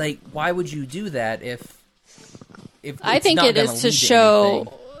 It's like, why would you do that if I it's think not it gonna is to lead show.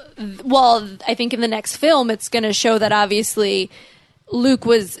 anything? Well, I think in the next film, it's going to show that obviously Luke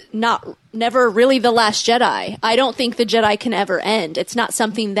was never really the last Jedi. I don't think the Jedi can ever end. It's not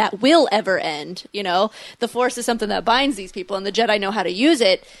something that will ever end. You know, the Force is something that binds these people, and the Jedi know how to use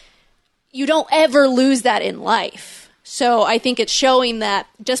it. You don't ever lose that in life. So I think it's showing that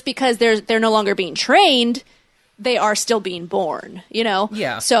just because they're no longer being trained, they are still being born. You know.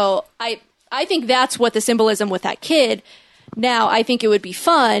 Yeah. So I think that's what the symbolism with that kid. Now, I think it would be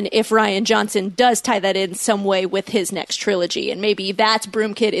fun if Rian Johnson does tie that in some way with his next trilogy, and maybe that's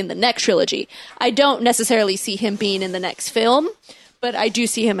Broom Kid in the next trilogy. I don't necessarily see him being in the next film, but I do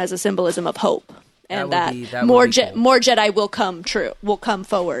see him as a symbolism of hope, and that more Jedi will come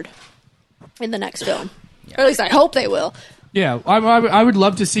forward in the next film. Yeah. Or at least I hope they will. Yeah, I would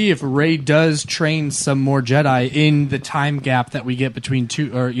love to see if Rey does train some more Jedi in the time gap that we get between 8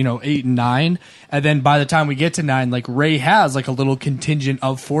 and 9, and then by the time we get to 9, like Rey has like a little contingent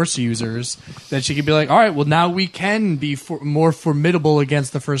of Force users that she could be like, all right, well now we can be more formidable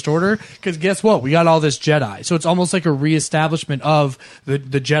against the First Order because guess what, we got all this Jedi, so it's almost like a reestablishment of the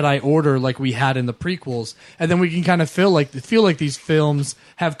Jedi Order like we had in the prequels, and then we can kind of feel like these films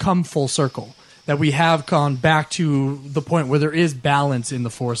have come full circle. That we have gone back to the point where there is balance in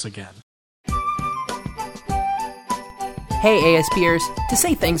the Force again. Hey ASPers, to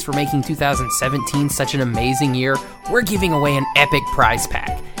say thanks for making 2017 such an amazing year, we're giving away an epic prize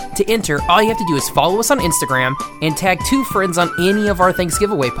pack. To enter, all you have to do is follow us on Instagram and tag 2 friends on any of our Thanks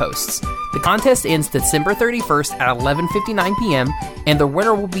giveaway posts. The contest ends December 31st at 11:59 p.m., and the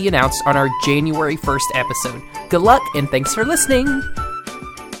winner will be announced on our January 1st episode. Good luck, and thanks for listening!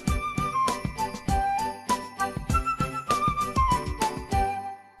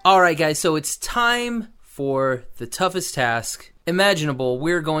 Alright guys, so it's time for the toughest task imaginable.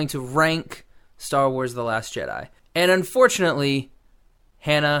 We're going to rank Star Wars The Last Jedi. And unfortunately,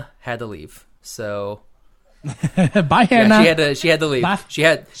 Hannah had to leave. So bye, Hannah. Yeah, she had to leave. Bye.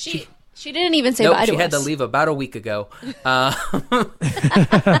 She didn't even say bye to us. She had to leave about a week ago.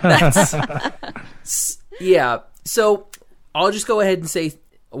 Yeah. So I'll just go ahead and say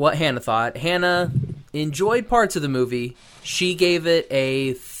what Hannah thought. Hannah enjoyed parts of the movie. She gave it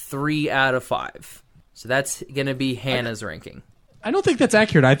a 3 out of 5. So that's going to be Hannah's ranking. I don't think that's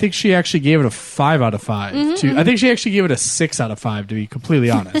accurate. I think she actually gave it a 5 out of 5. I think she actually gave it a 6 out of 5, to be completely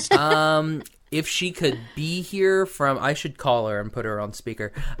honest. If she could be here I should call her and put her on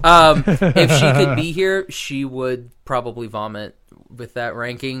speaker. If she could be here, she would probably vomit with that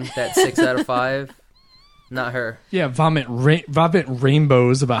ranking, that 6 out of 5. Not her. Yeah, vomit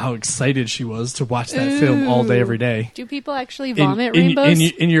rainbows about how excited she was to watch that film all day, every day. Do people actually vomit rainbows?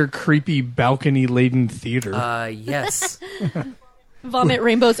 In your creepy balcony-laden theater. Yes. Vomit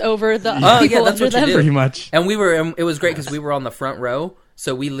rainbows over the that's people under what them? you do. Pretty much. And it was great because we were on the front row,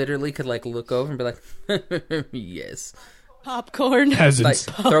 so we literally could like look over and be like, yes. Popcorn. Peasants.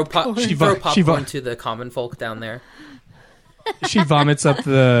 Like, throw popcorn to the common folk down there. She vomits up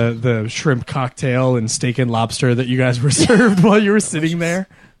the shrimp cocktail and steak and lobster that you guys were served while you were sitting there.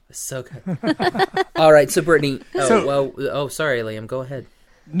 So good. All right, so Brittany. Sorry, Liam. Go ahead.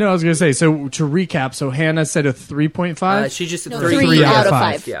 No, I was going to say, so to recap, so Hannah said a 3.5? She just said 3 out of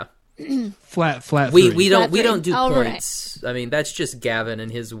 5. Yeah. Flat 3. We don't do All points. Right. I mean, that's just Gavin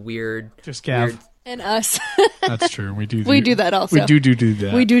and his weird. Just Gav. Weird... And us. That's true. We do that also. We do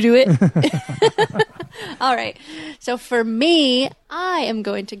that. We do it. All right. So for me, I am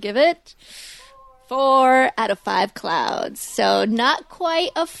going to give it 4 out of 5 clouds. So not quite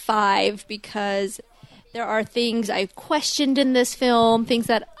a 5 because there are things I questioned in this film, things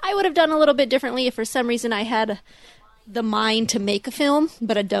that I would have done a little bit differently if for some reason I had the mind to make a film,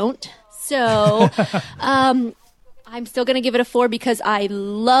 but I don't. So I'm still going to give it a 4 because I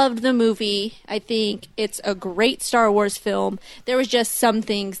loved the movie. I think it's a great Star Wars film. There was just some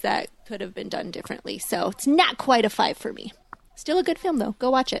things that could have been done differently. So it's not quite a 5 for me. Still a good film, though. Go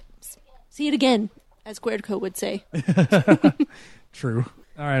watch it. See it again, as Queerco would say. True.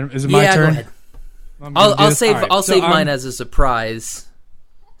 All right. Is it my turn? Go ahead. I'll save mine as a surprise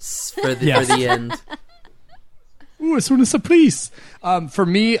for the end. Ooh, it's a surprise. For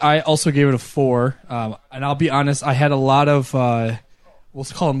me, I also gave it a 4. And I'll be honest, I had a lot of, we'll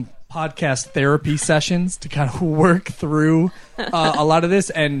call them podcast therapy sessions to kind of work through a lot of this.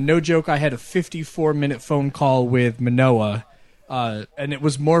 And no joke, I had a 54-minute phone call with Manoa. And it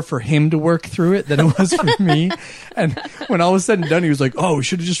was more for him to work through it than it was for me. And when all was said and done, he was like, oh, we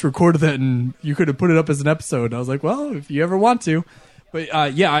should have just recorded that and you could have put it up as an episode. And I was like, well, if you ever want to.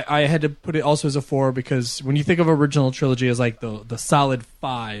 But yeah, I had to put it also as a 4 because when you think of original trilogy as like the solid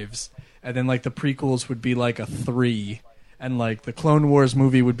 5s, and then like the prequels would be like a 3, and like the Clone Wars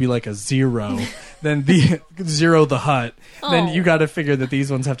movie would be like a 0, then the 0 the Hutt, then you got to figure that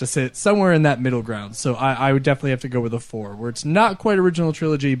these ones have to sit somewhere in that middle ground. So I would definitely have to go with a 4, where it's not quite original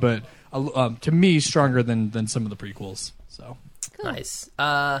trilogy, but to me stronger than some of the prequels. So Nice.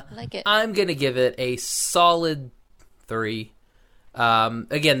 like it. I'm gonna give it a solid 3.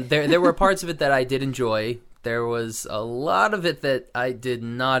 Again, there were parts of it that I did enjoy. There was a lot of it that I did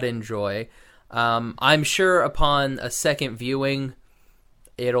not enjoy. I'm sure upon a second viewing,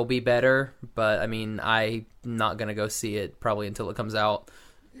 it'll be better. But I mean, I'm not gonna go see it probably until it comes out,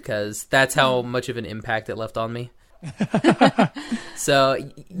 because that's how much of an impact it left on me. So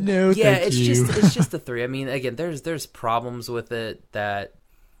no, yeah, thank it's you. just a 3. I mean, again, there's problems with it that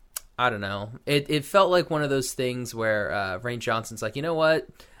I don't know. It felt like one of those things where Rian Johnson's like, you know what,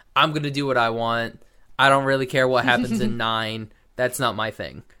 I'm gonna do what I want. I don't really care what happens in 9. That's not my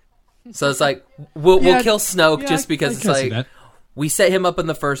thing. So it's like we'll kill Snoke just because it's like we set him up in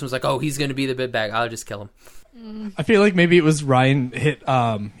the first and was like, oh, he's gonna be the big bag. I'll just kill him. I feel like maybe it was Ryan hit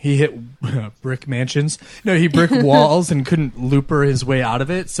brick mansions. No, he brick walls and couldn't looper his way out of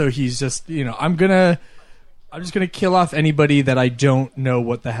it. So he's just, I'm just gonna kill off anybody that I don't know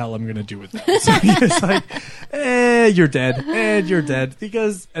what the hell I'm gonna do with them. So he's like, you're dead, and you're dead,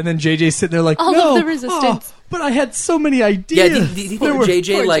 and then JJ's sitting there like, All no, of the resistance. but I had so many ideas. Yeah, do you think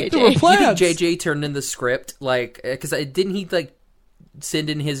JJ like? There were Do you plans. think JJ turned in the script like? Because didn't he like send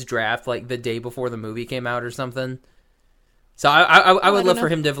in his draft like the day before the movie came out or something? So I would love for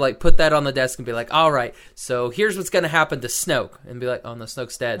him to have like put that on the desk and be like, all right, so here's what's gonna happen to Snoke, and be like, oh no,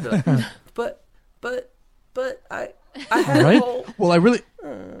 Snoke's dead. Be like, but I had Right? a whole... Well, I really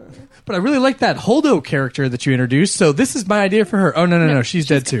like that Holdo character that you introduced. So this is my idea for her. Oh no, she's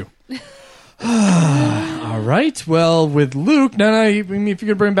dead too. All right. Well, with Luke, if you're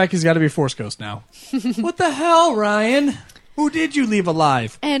gonna bring him back, he's got to be Force Ghost now. What the hell, Ryan? Who did you leave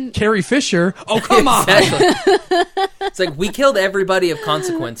alive? And Carrie Fisher. Oh, come on. Exactly. It's like we killed everybody of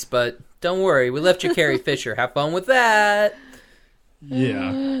consequence, but don't worry, we left you Carrie Fisher. Have fun with that.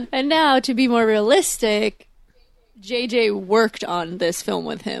 Yeah. And now, to be more realistic, JJ worked on this film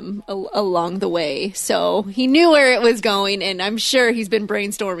with him along the way, so he knew where it was going, and I'm sure he's been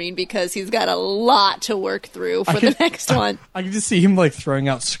brainstorming because he's got a lot to work through for the next one. I can just see him like throwing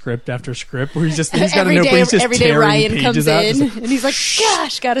out script after script where he's got a Every notebook, he's just day tearing Ryan pages comes out, in, just like, and he's like,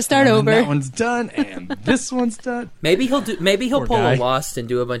 gosh, gotta start and over. That one's done, and this one's done. Maybe he'll pull guy. a Lost and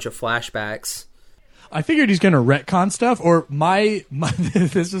do a bunch of flashbacks. I figured he's going to retcon stuff, or my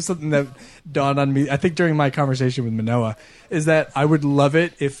this was something that dawned on me, I think during my conversation with Manoa, is that I would love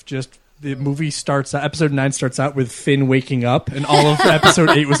it if just the movie episode 9 starts out with Finn waking up, and all of episode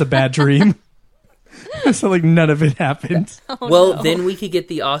 8 was a bad dream. So like none of it happened. Then we could get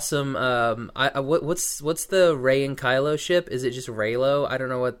the awesome. What's the Rey and Kylo ship? Is it just Reylo? I don't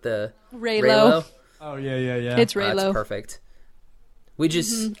know what the Reylo. Oh yeah. It's That's Reylo. perfect. I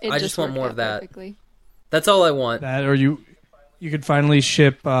just want worked more out of that. perfectly. That's all I want. That, or you could finally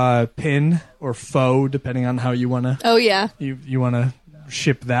ship Pin or Foe, depending on how you want to. Oh yeah, You want to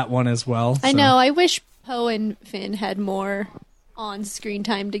ship that one as well. I so. know. I wish Poe and Finn had more on-screen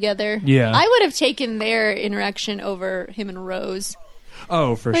time together. Yeah. I would have taken their interaction over him and Rose,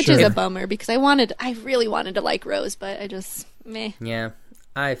 Oh, for which sure. is a bummer because I really wanted to like Rose, but I just meh. Yeah,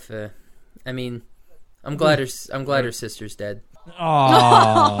 I mean, I'm glad her sister's dead.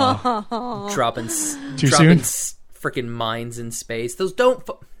 Aww. Dropping Too soon? freaking mines in space. Those don't.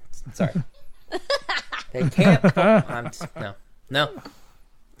 Sorry, they can't. No,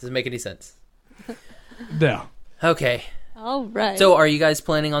 doesn't make any sense. No. Okay, All right. so are you guys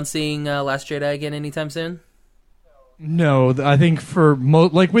planning on seeing Last Jedi again anytime soon? No, I think for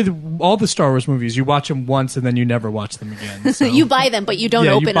like with all the Star Wars movies, you watch them once and then you never watch them again. So. you buy them, but you don't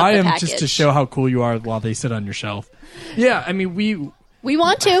yeah, open you buy up the them package. just to show how cool you are while they sit on your shelf. Yeah, I mean We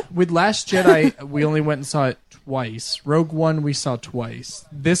want to. with Last Jedi, we only went and saw it twice. Rogue One, we saw twice.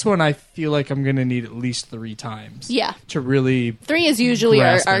 This one, I feel like I'm going to need at least 3 times. Yeah. To really, 3 is usually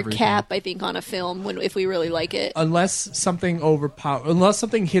our grasp everything. cap, I think, on a film if we really like it. unless something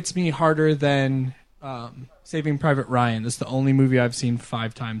hits me harder than Saving Private Ryan. It's the only movie I've seen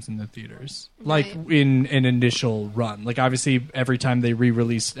 5 times in the theaters. Like Right. in an initial run. Like obviously every time they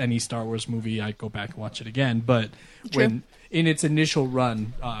re-release any Star Wars movie, I go back and watch it again. But when in its initial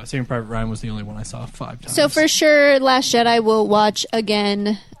run, Saving Private Ryan was the only one I saw 5 times. So for sure, Last Jedi we'll watch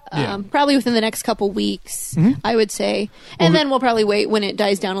again. Probably within the next couple weeks, I would say. And then we'll probably wait when it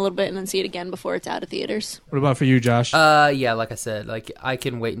dies down a little bit and then see it again before it's out of theaters. What about for you, Josh? Yeah, like I said, like I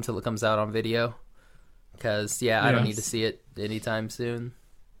can wait until it comes out on video because I don't need to see it anytime soon.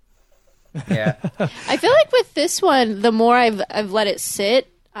 Yeah, I feel like with this one, the more I've let it sit,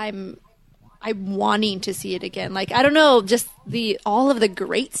 I'm wanting to see it again. Like, I don't know, just all of the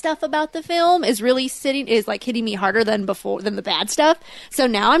great stuff about the film is really hitting me harder than the bad stuff. So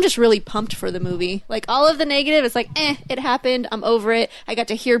now I'm just really pumped for the movie. Like, all of the negative, it's like, it happened. I'm over it. I got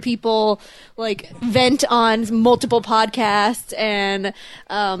to hear people like vent on multiple podcasts and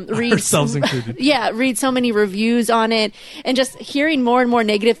read ourselves included. read so many reviews on it, and just hearing more and more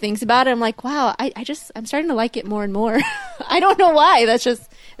negative things about it. I'm like, wow, I'm starting to like it more and more. I don't know why.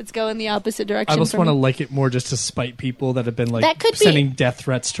 It's going the opposite direction. I just want to like it more just to spite people that have been like That could sending be. death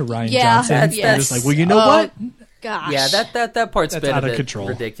threats to Ryan Yeah, Johnson. that's- They're just like, well, you know what? Gosh. yeah, that part's That's been out a of bit control.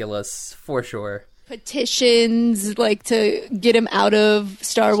 ridiculous for sure. Petitions like to get him out of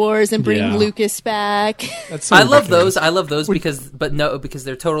Star Wars and bring Yeah. Lucas back. That's so I love ridiculous. those. I love those because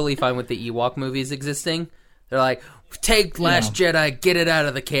they're totally fine with the Ewok movies existing. They're like, take Last Jedi, get it out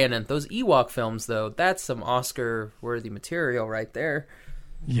of the canon. Those Ewok films, though, that's some Oscar-worthy material right there.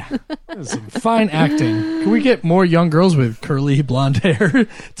 Yeah, that's some fine acting. Can we get more young girls with curly blonde hair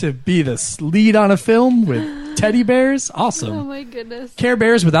to be the lead on a film with teddy bears? Awesome. Oh my goodness. Care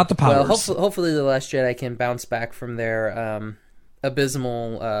Bears without the powers. Well, hopefully the Last Jedi can bounce back from their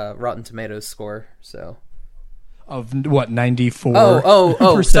abysmal Rotten Tomatoes score. So Of what, 94?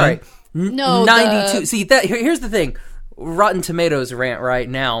 Oh, sorry. No, 92. See, here's the thing. Rotten Tomatoes rant right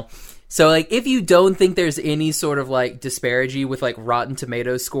now. So, like, if you don't think there's any sort of, like, disparity with, like, Rotten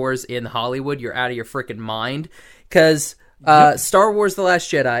Tomatoes scores in Hollywood, you're out of your freaking mind. Because Star Wars The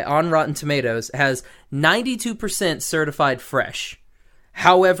Last Jedi on Rotten Tomatoes has 92% certified fresh.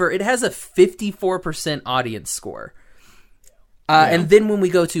 However, it has a 54% audience score. And then when we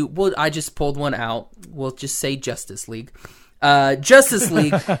go to, I just pulled one out. We'll just say Justice League. Justice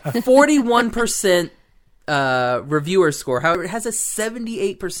League, 41% reviewer score. However, it has a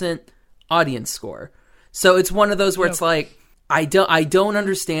 78% audience score. So it's one of those where it's like, I don't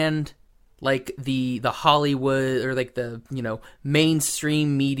understand like the Hollywood or like the,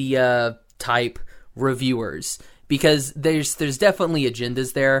 mainstream media type reviewers, because there's definitely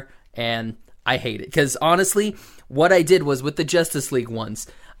agendas there, and I hate it. Because honestly, what I did was with the Justice League ones,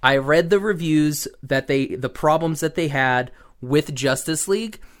 I read the reviews the problems that they had with Justice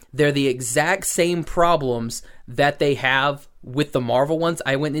League. They're the exact same problems that they have with the Marvel ones.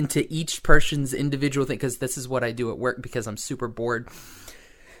 I went into each person's individual thing because this is what I do at work because I'm super bored.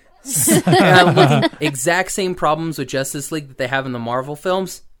 And I'm looking, exact same problems with Justice League that they have in the Marvel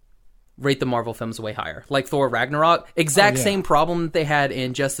films. Rate the Marvel films way higher. Like Thor Ragnarok, exact same problem that they had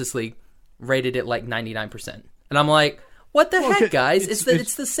in Justice League, rated it like 99%. And I'm like, what the heck, guys?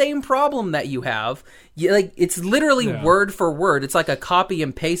 It's the same problem that you have. It's literally word for word. It's like a copy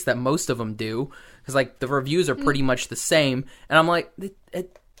and paste that most of them do, because like the reviews are pretty much the same. And I'm like,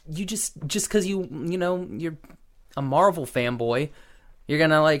 you just because you're a Marvel fanboy, you're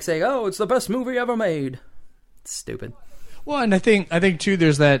gonna like say, oh, it's the best movie ever made. It's stupid. Well, and I think too,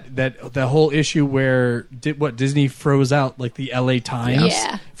 there's that whole issue where Disney froze out like the LA Times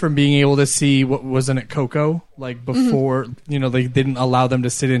from being able to see what wasn't it Coco, like before, they didn't allow them to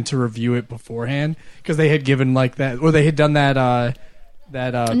sit in to review it beforehand because they had given like that, or they had done that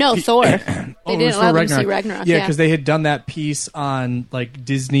Thor. They didn't allow them to see Ragnarok. Yeah, because they had done that piece on like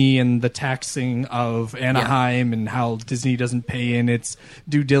Disney and the taxing of Anaheim and how Disney doesn't pay in its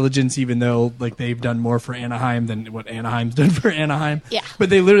due diligence, even though like they've done more for Anaheim than what Anaheim's done for Anaheim. Yeah. But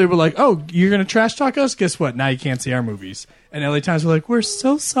they literally were like, "Oh, you're gonna trash talk us? Guess what? Now you can't see our movies." And LA Times were like, "We're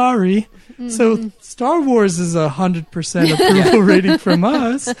so sorry." So Star Wars is 100% approval rating from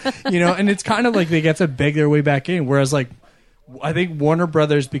us, and it's kind of like they get to beg their way back in. Whereas like, I think Warner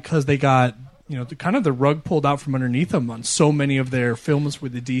Brothers, because they got, kind of the rug pulled out from underneath them on so many of their films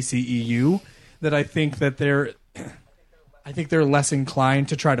with the DCEU, that I think that they're less inclined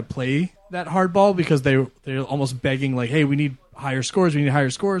to try to play that hardball, because they're almost begging like, hey, we need higher scores.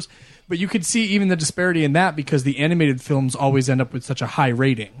 But you could see even the disparity in that, because the animated films always end up with such a high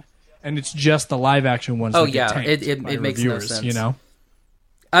rating, and it's just the live action ones. Oh that yeah, get it makes reviewers, no sense.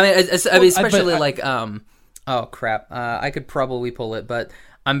 I mean, especially like oh crap! I could probably pull it, but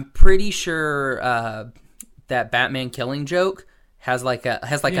I'm pretty sure that Batman Killing Joke has like a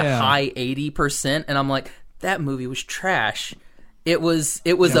high 80%, and I'm like, that movie was trash. It was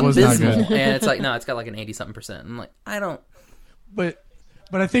abysmal, and it's like, no, it's got like an 80-something%. I'm like, I don't. But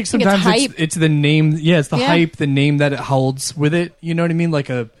I think sometimes it's the name. Yeah, it's the hype, the name that it holds with it. You know what I mean? Like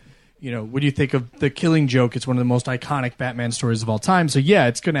what do you think of The Killing Joke? It's one of the most iconic Batman stories of all time. So yeah,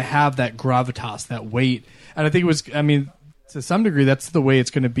 it's going to have that gravitas, that weight. And I think to some degree, that's the way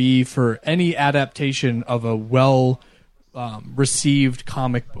it's going to be for any adaptation of a received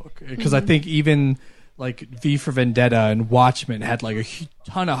comic book. Because I think even like V for Vendetta and Watchmen had like a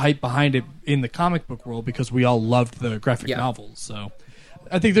ton of hype behind it in the comic book world because we all loved the graphic novels. So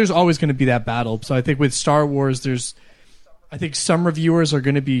I think there's always going to be that battle. So I think with Star Wars, I think some reviewers are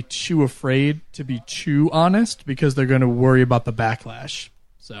going to be too afraid to be too honest because they're going to worry about the backlash.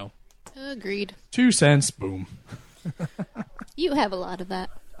 So Agreed. 2 cents, boom. You have a lot of that.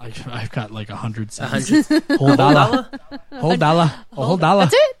 I've got like 100 cents. 100. Whole dollar. Whole dollar. A whole dollar.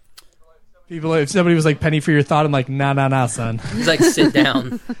 That's it. People, if somebody was like, penny for your thought, I'm like, nah, son. He's like, sit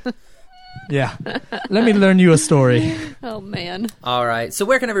down. Yeah. Let me learn you a story. Oh, man. All right. So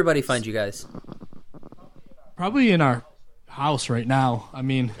where can everybody find you guys? Probably in our house right now. I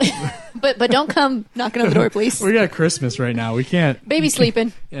mean, But don't come knocking on the door, please. we got Christmas right now. We can't. Baby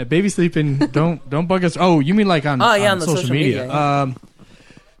sleeping. Yeah, baby sleeping. Don't bug us. Oh, you mean like on, on the social media? yeah.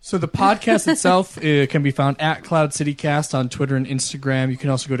 So the podcast itself can be found at Cloud City Cast on Twitter and Instagram. You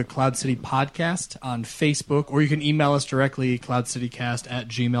can also go to Cloud City Podcast on Facebook, or you can email us directly,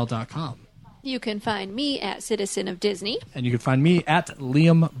 cloudcitycast@gmail.com. You can find me at Citizen of Disney. And you can find me at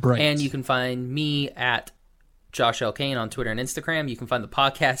Liam Bright. And you can find me at Josh L. Kane on Twitter and Instagram. You can find the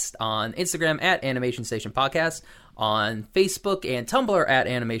podcast on Instagram at Animation Station Podcast, on Facebook and Tumblr at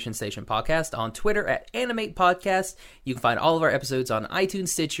Animation Station Podcast, on Twitter at Animate Podcast. You can find all of our episodes on iTunes,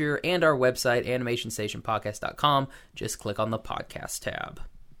 Stitcher, and our website, animationstationpodcast.com. Just click on the podcast tab.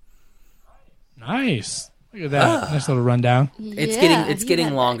 Nice. Look at that. Nice little rundown. It's Yeah, getting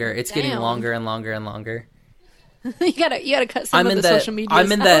you longer. had that It's getting down. longer and longer and longer. you gotta cut some of the social media.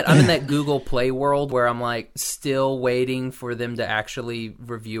 I'm in that Google Play world where I'm like still waiting for them to actually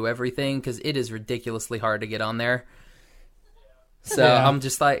review everything because it is ridiculously hard to get on there. So Yeah. I'm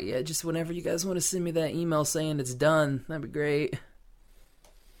just like, yeah, just whenever you guys want to send me that email saying it's done, that'd be great.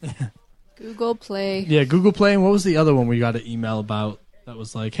 Google Play. Yeah, Google Play. And what was the other one we got an email about that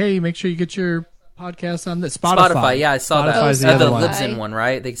was like, hey, make sure you get your podcast on this? Spotify. Yeah, I saw Spotify's that. the The other one. Libsyn one,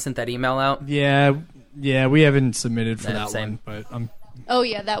 right? They sent that email out. Yeah, we haven't submitted for Yeah, that same. one, but I'm Oh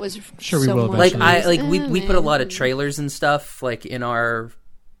yeah, that was Sure we so will much. Like eventually. we put a lot of trailers and stuff like in our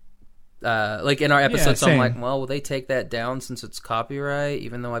episodes. So I'm same. like, well, will they take that down since it's copyright?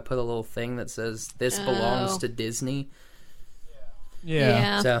 Even though I put a little thing that says this belongs Oh. to Disney.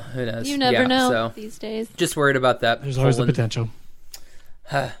 yeah. So who knows? You never Yeah, know So these days. just worried about that. There's always the Poland. potential.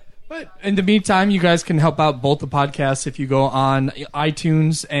 But in the meantime, you guys can help out both the podcasts if you go on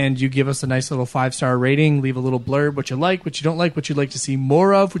iTunes and you give us a nice little 5-star rating, leave a little blurb, what you like, what you don't like, what you'd like to see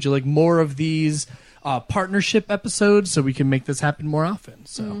more of. Would you like more of these partnership episodes so we can make this happen more often?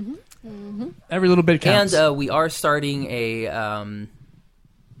 So every little bit counts. And we are starting a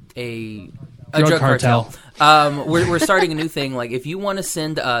Drug cartel. We're starting a new thing. Like, if you want to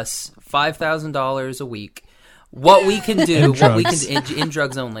send us $5,000 a week, what we can do, And what we drugs. can in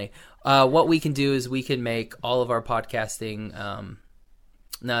drugs only. What we can do is we can make all of our podcasting.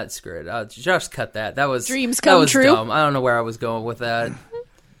 No, screw it. Just cut that. That was Dreams that come was true. Dumb. I don't know where I was going with that.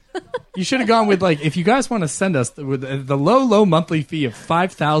 You should have gone with, like, if you guys want to send us with the low monthly fee of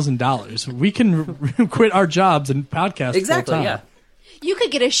 $5,000, we can quit our jobs and podcast Exactly. full-time. Yeah. You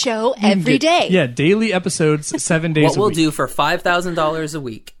could get a show You can every day. Yeah, daily episodes, 7 days What a we'll week. do for $5,000 a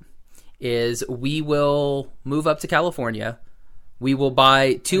week is we will move up to California. We will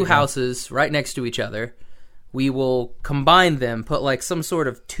buy two houses right next to each other. We will combine them, put like some sort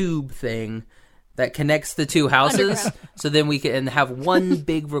of tube thing that connects the two houses, so then we can have one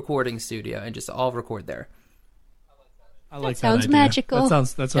big recording studio and just all record there. I like that sounds idea. That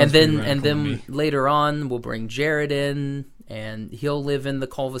sounds And pretty then radical to me. later on, we'll bring Jared in, and he'll live in the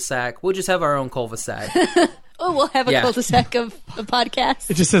cul-de-sac. We'll just have our own cul-de-sac. Oh, we'll have a Yeah. cul-de-sac of a podcast.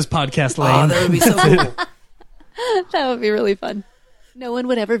 It just says podcast Oh, lane. that would be so cool. That would be really fun. No one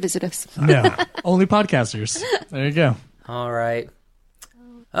would ever visit us. No, only podcasters. There you go. All right.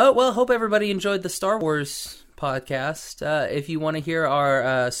 Oh, well, hope everybody enjoyed the Star Wars podcast. If you want to hear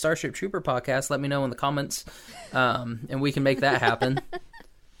our Starship Trooper podcast, let me know in the comments, and we can make that happen,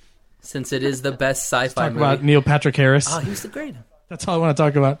 since it is the best sci-fi Talk movie. about Neil Patrick Harris. Oh, he was the great. That's all I want to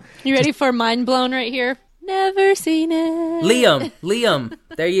talk about. You ready for mind blown right here? Never seen it. Liam,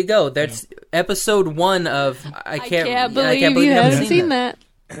 there you go. That's episode 1 of I can't believe you you haven't haven't seen that.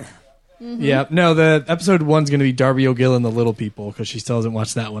 Yeah, no, the episode 1's going to be Darby O'Gill and the Little People because she still hasn't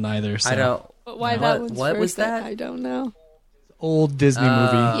watched that one either. So. I don't. But why What- that one's what was first, that? I don't know. Old Disney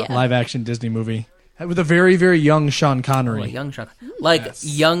movie, Yeah. live action Disney movie. with a very, very young Sean Connery. Oh, young Sean. Like Yes.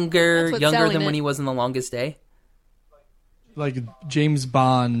 younger That's what's than selling when it. he was in The Longest Day. Like James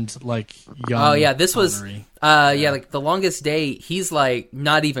Bond, like young. Oh yeah, this was Connery. like The Longest Day, he's like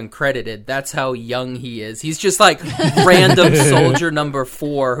not even credited. That's how young he is. He's just like random soldier number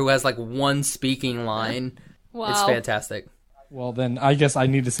 4 who has like one speaking line. Wow. It's fantastic. Well, then I guess I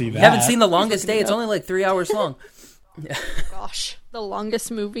need to see that. You haven't seen The Longest Day? It's only like 3 hours long. Gosh, the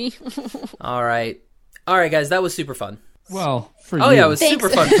longest movie. All right, guys, that was super fun. Well, for you. Oh yeah, it was Thanks.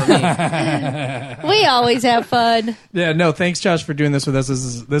 super fun for me. We always have fun. Yeah, no, thanks, Josh, for doing this with us.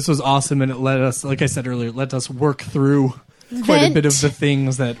 This was awesome, and it let us, like I said earlier, let us work through quite a bit of the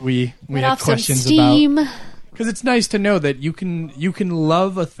things that we Let had off some questions steam. about. Because it's nice to know that you can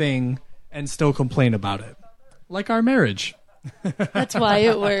love a thing and still complain about it, like our marriage. That's why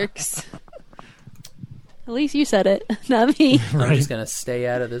it works. At least you said it, not me. I'm just gonna stay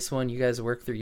out of this one. You guys work through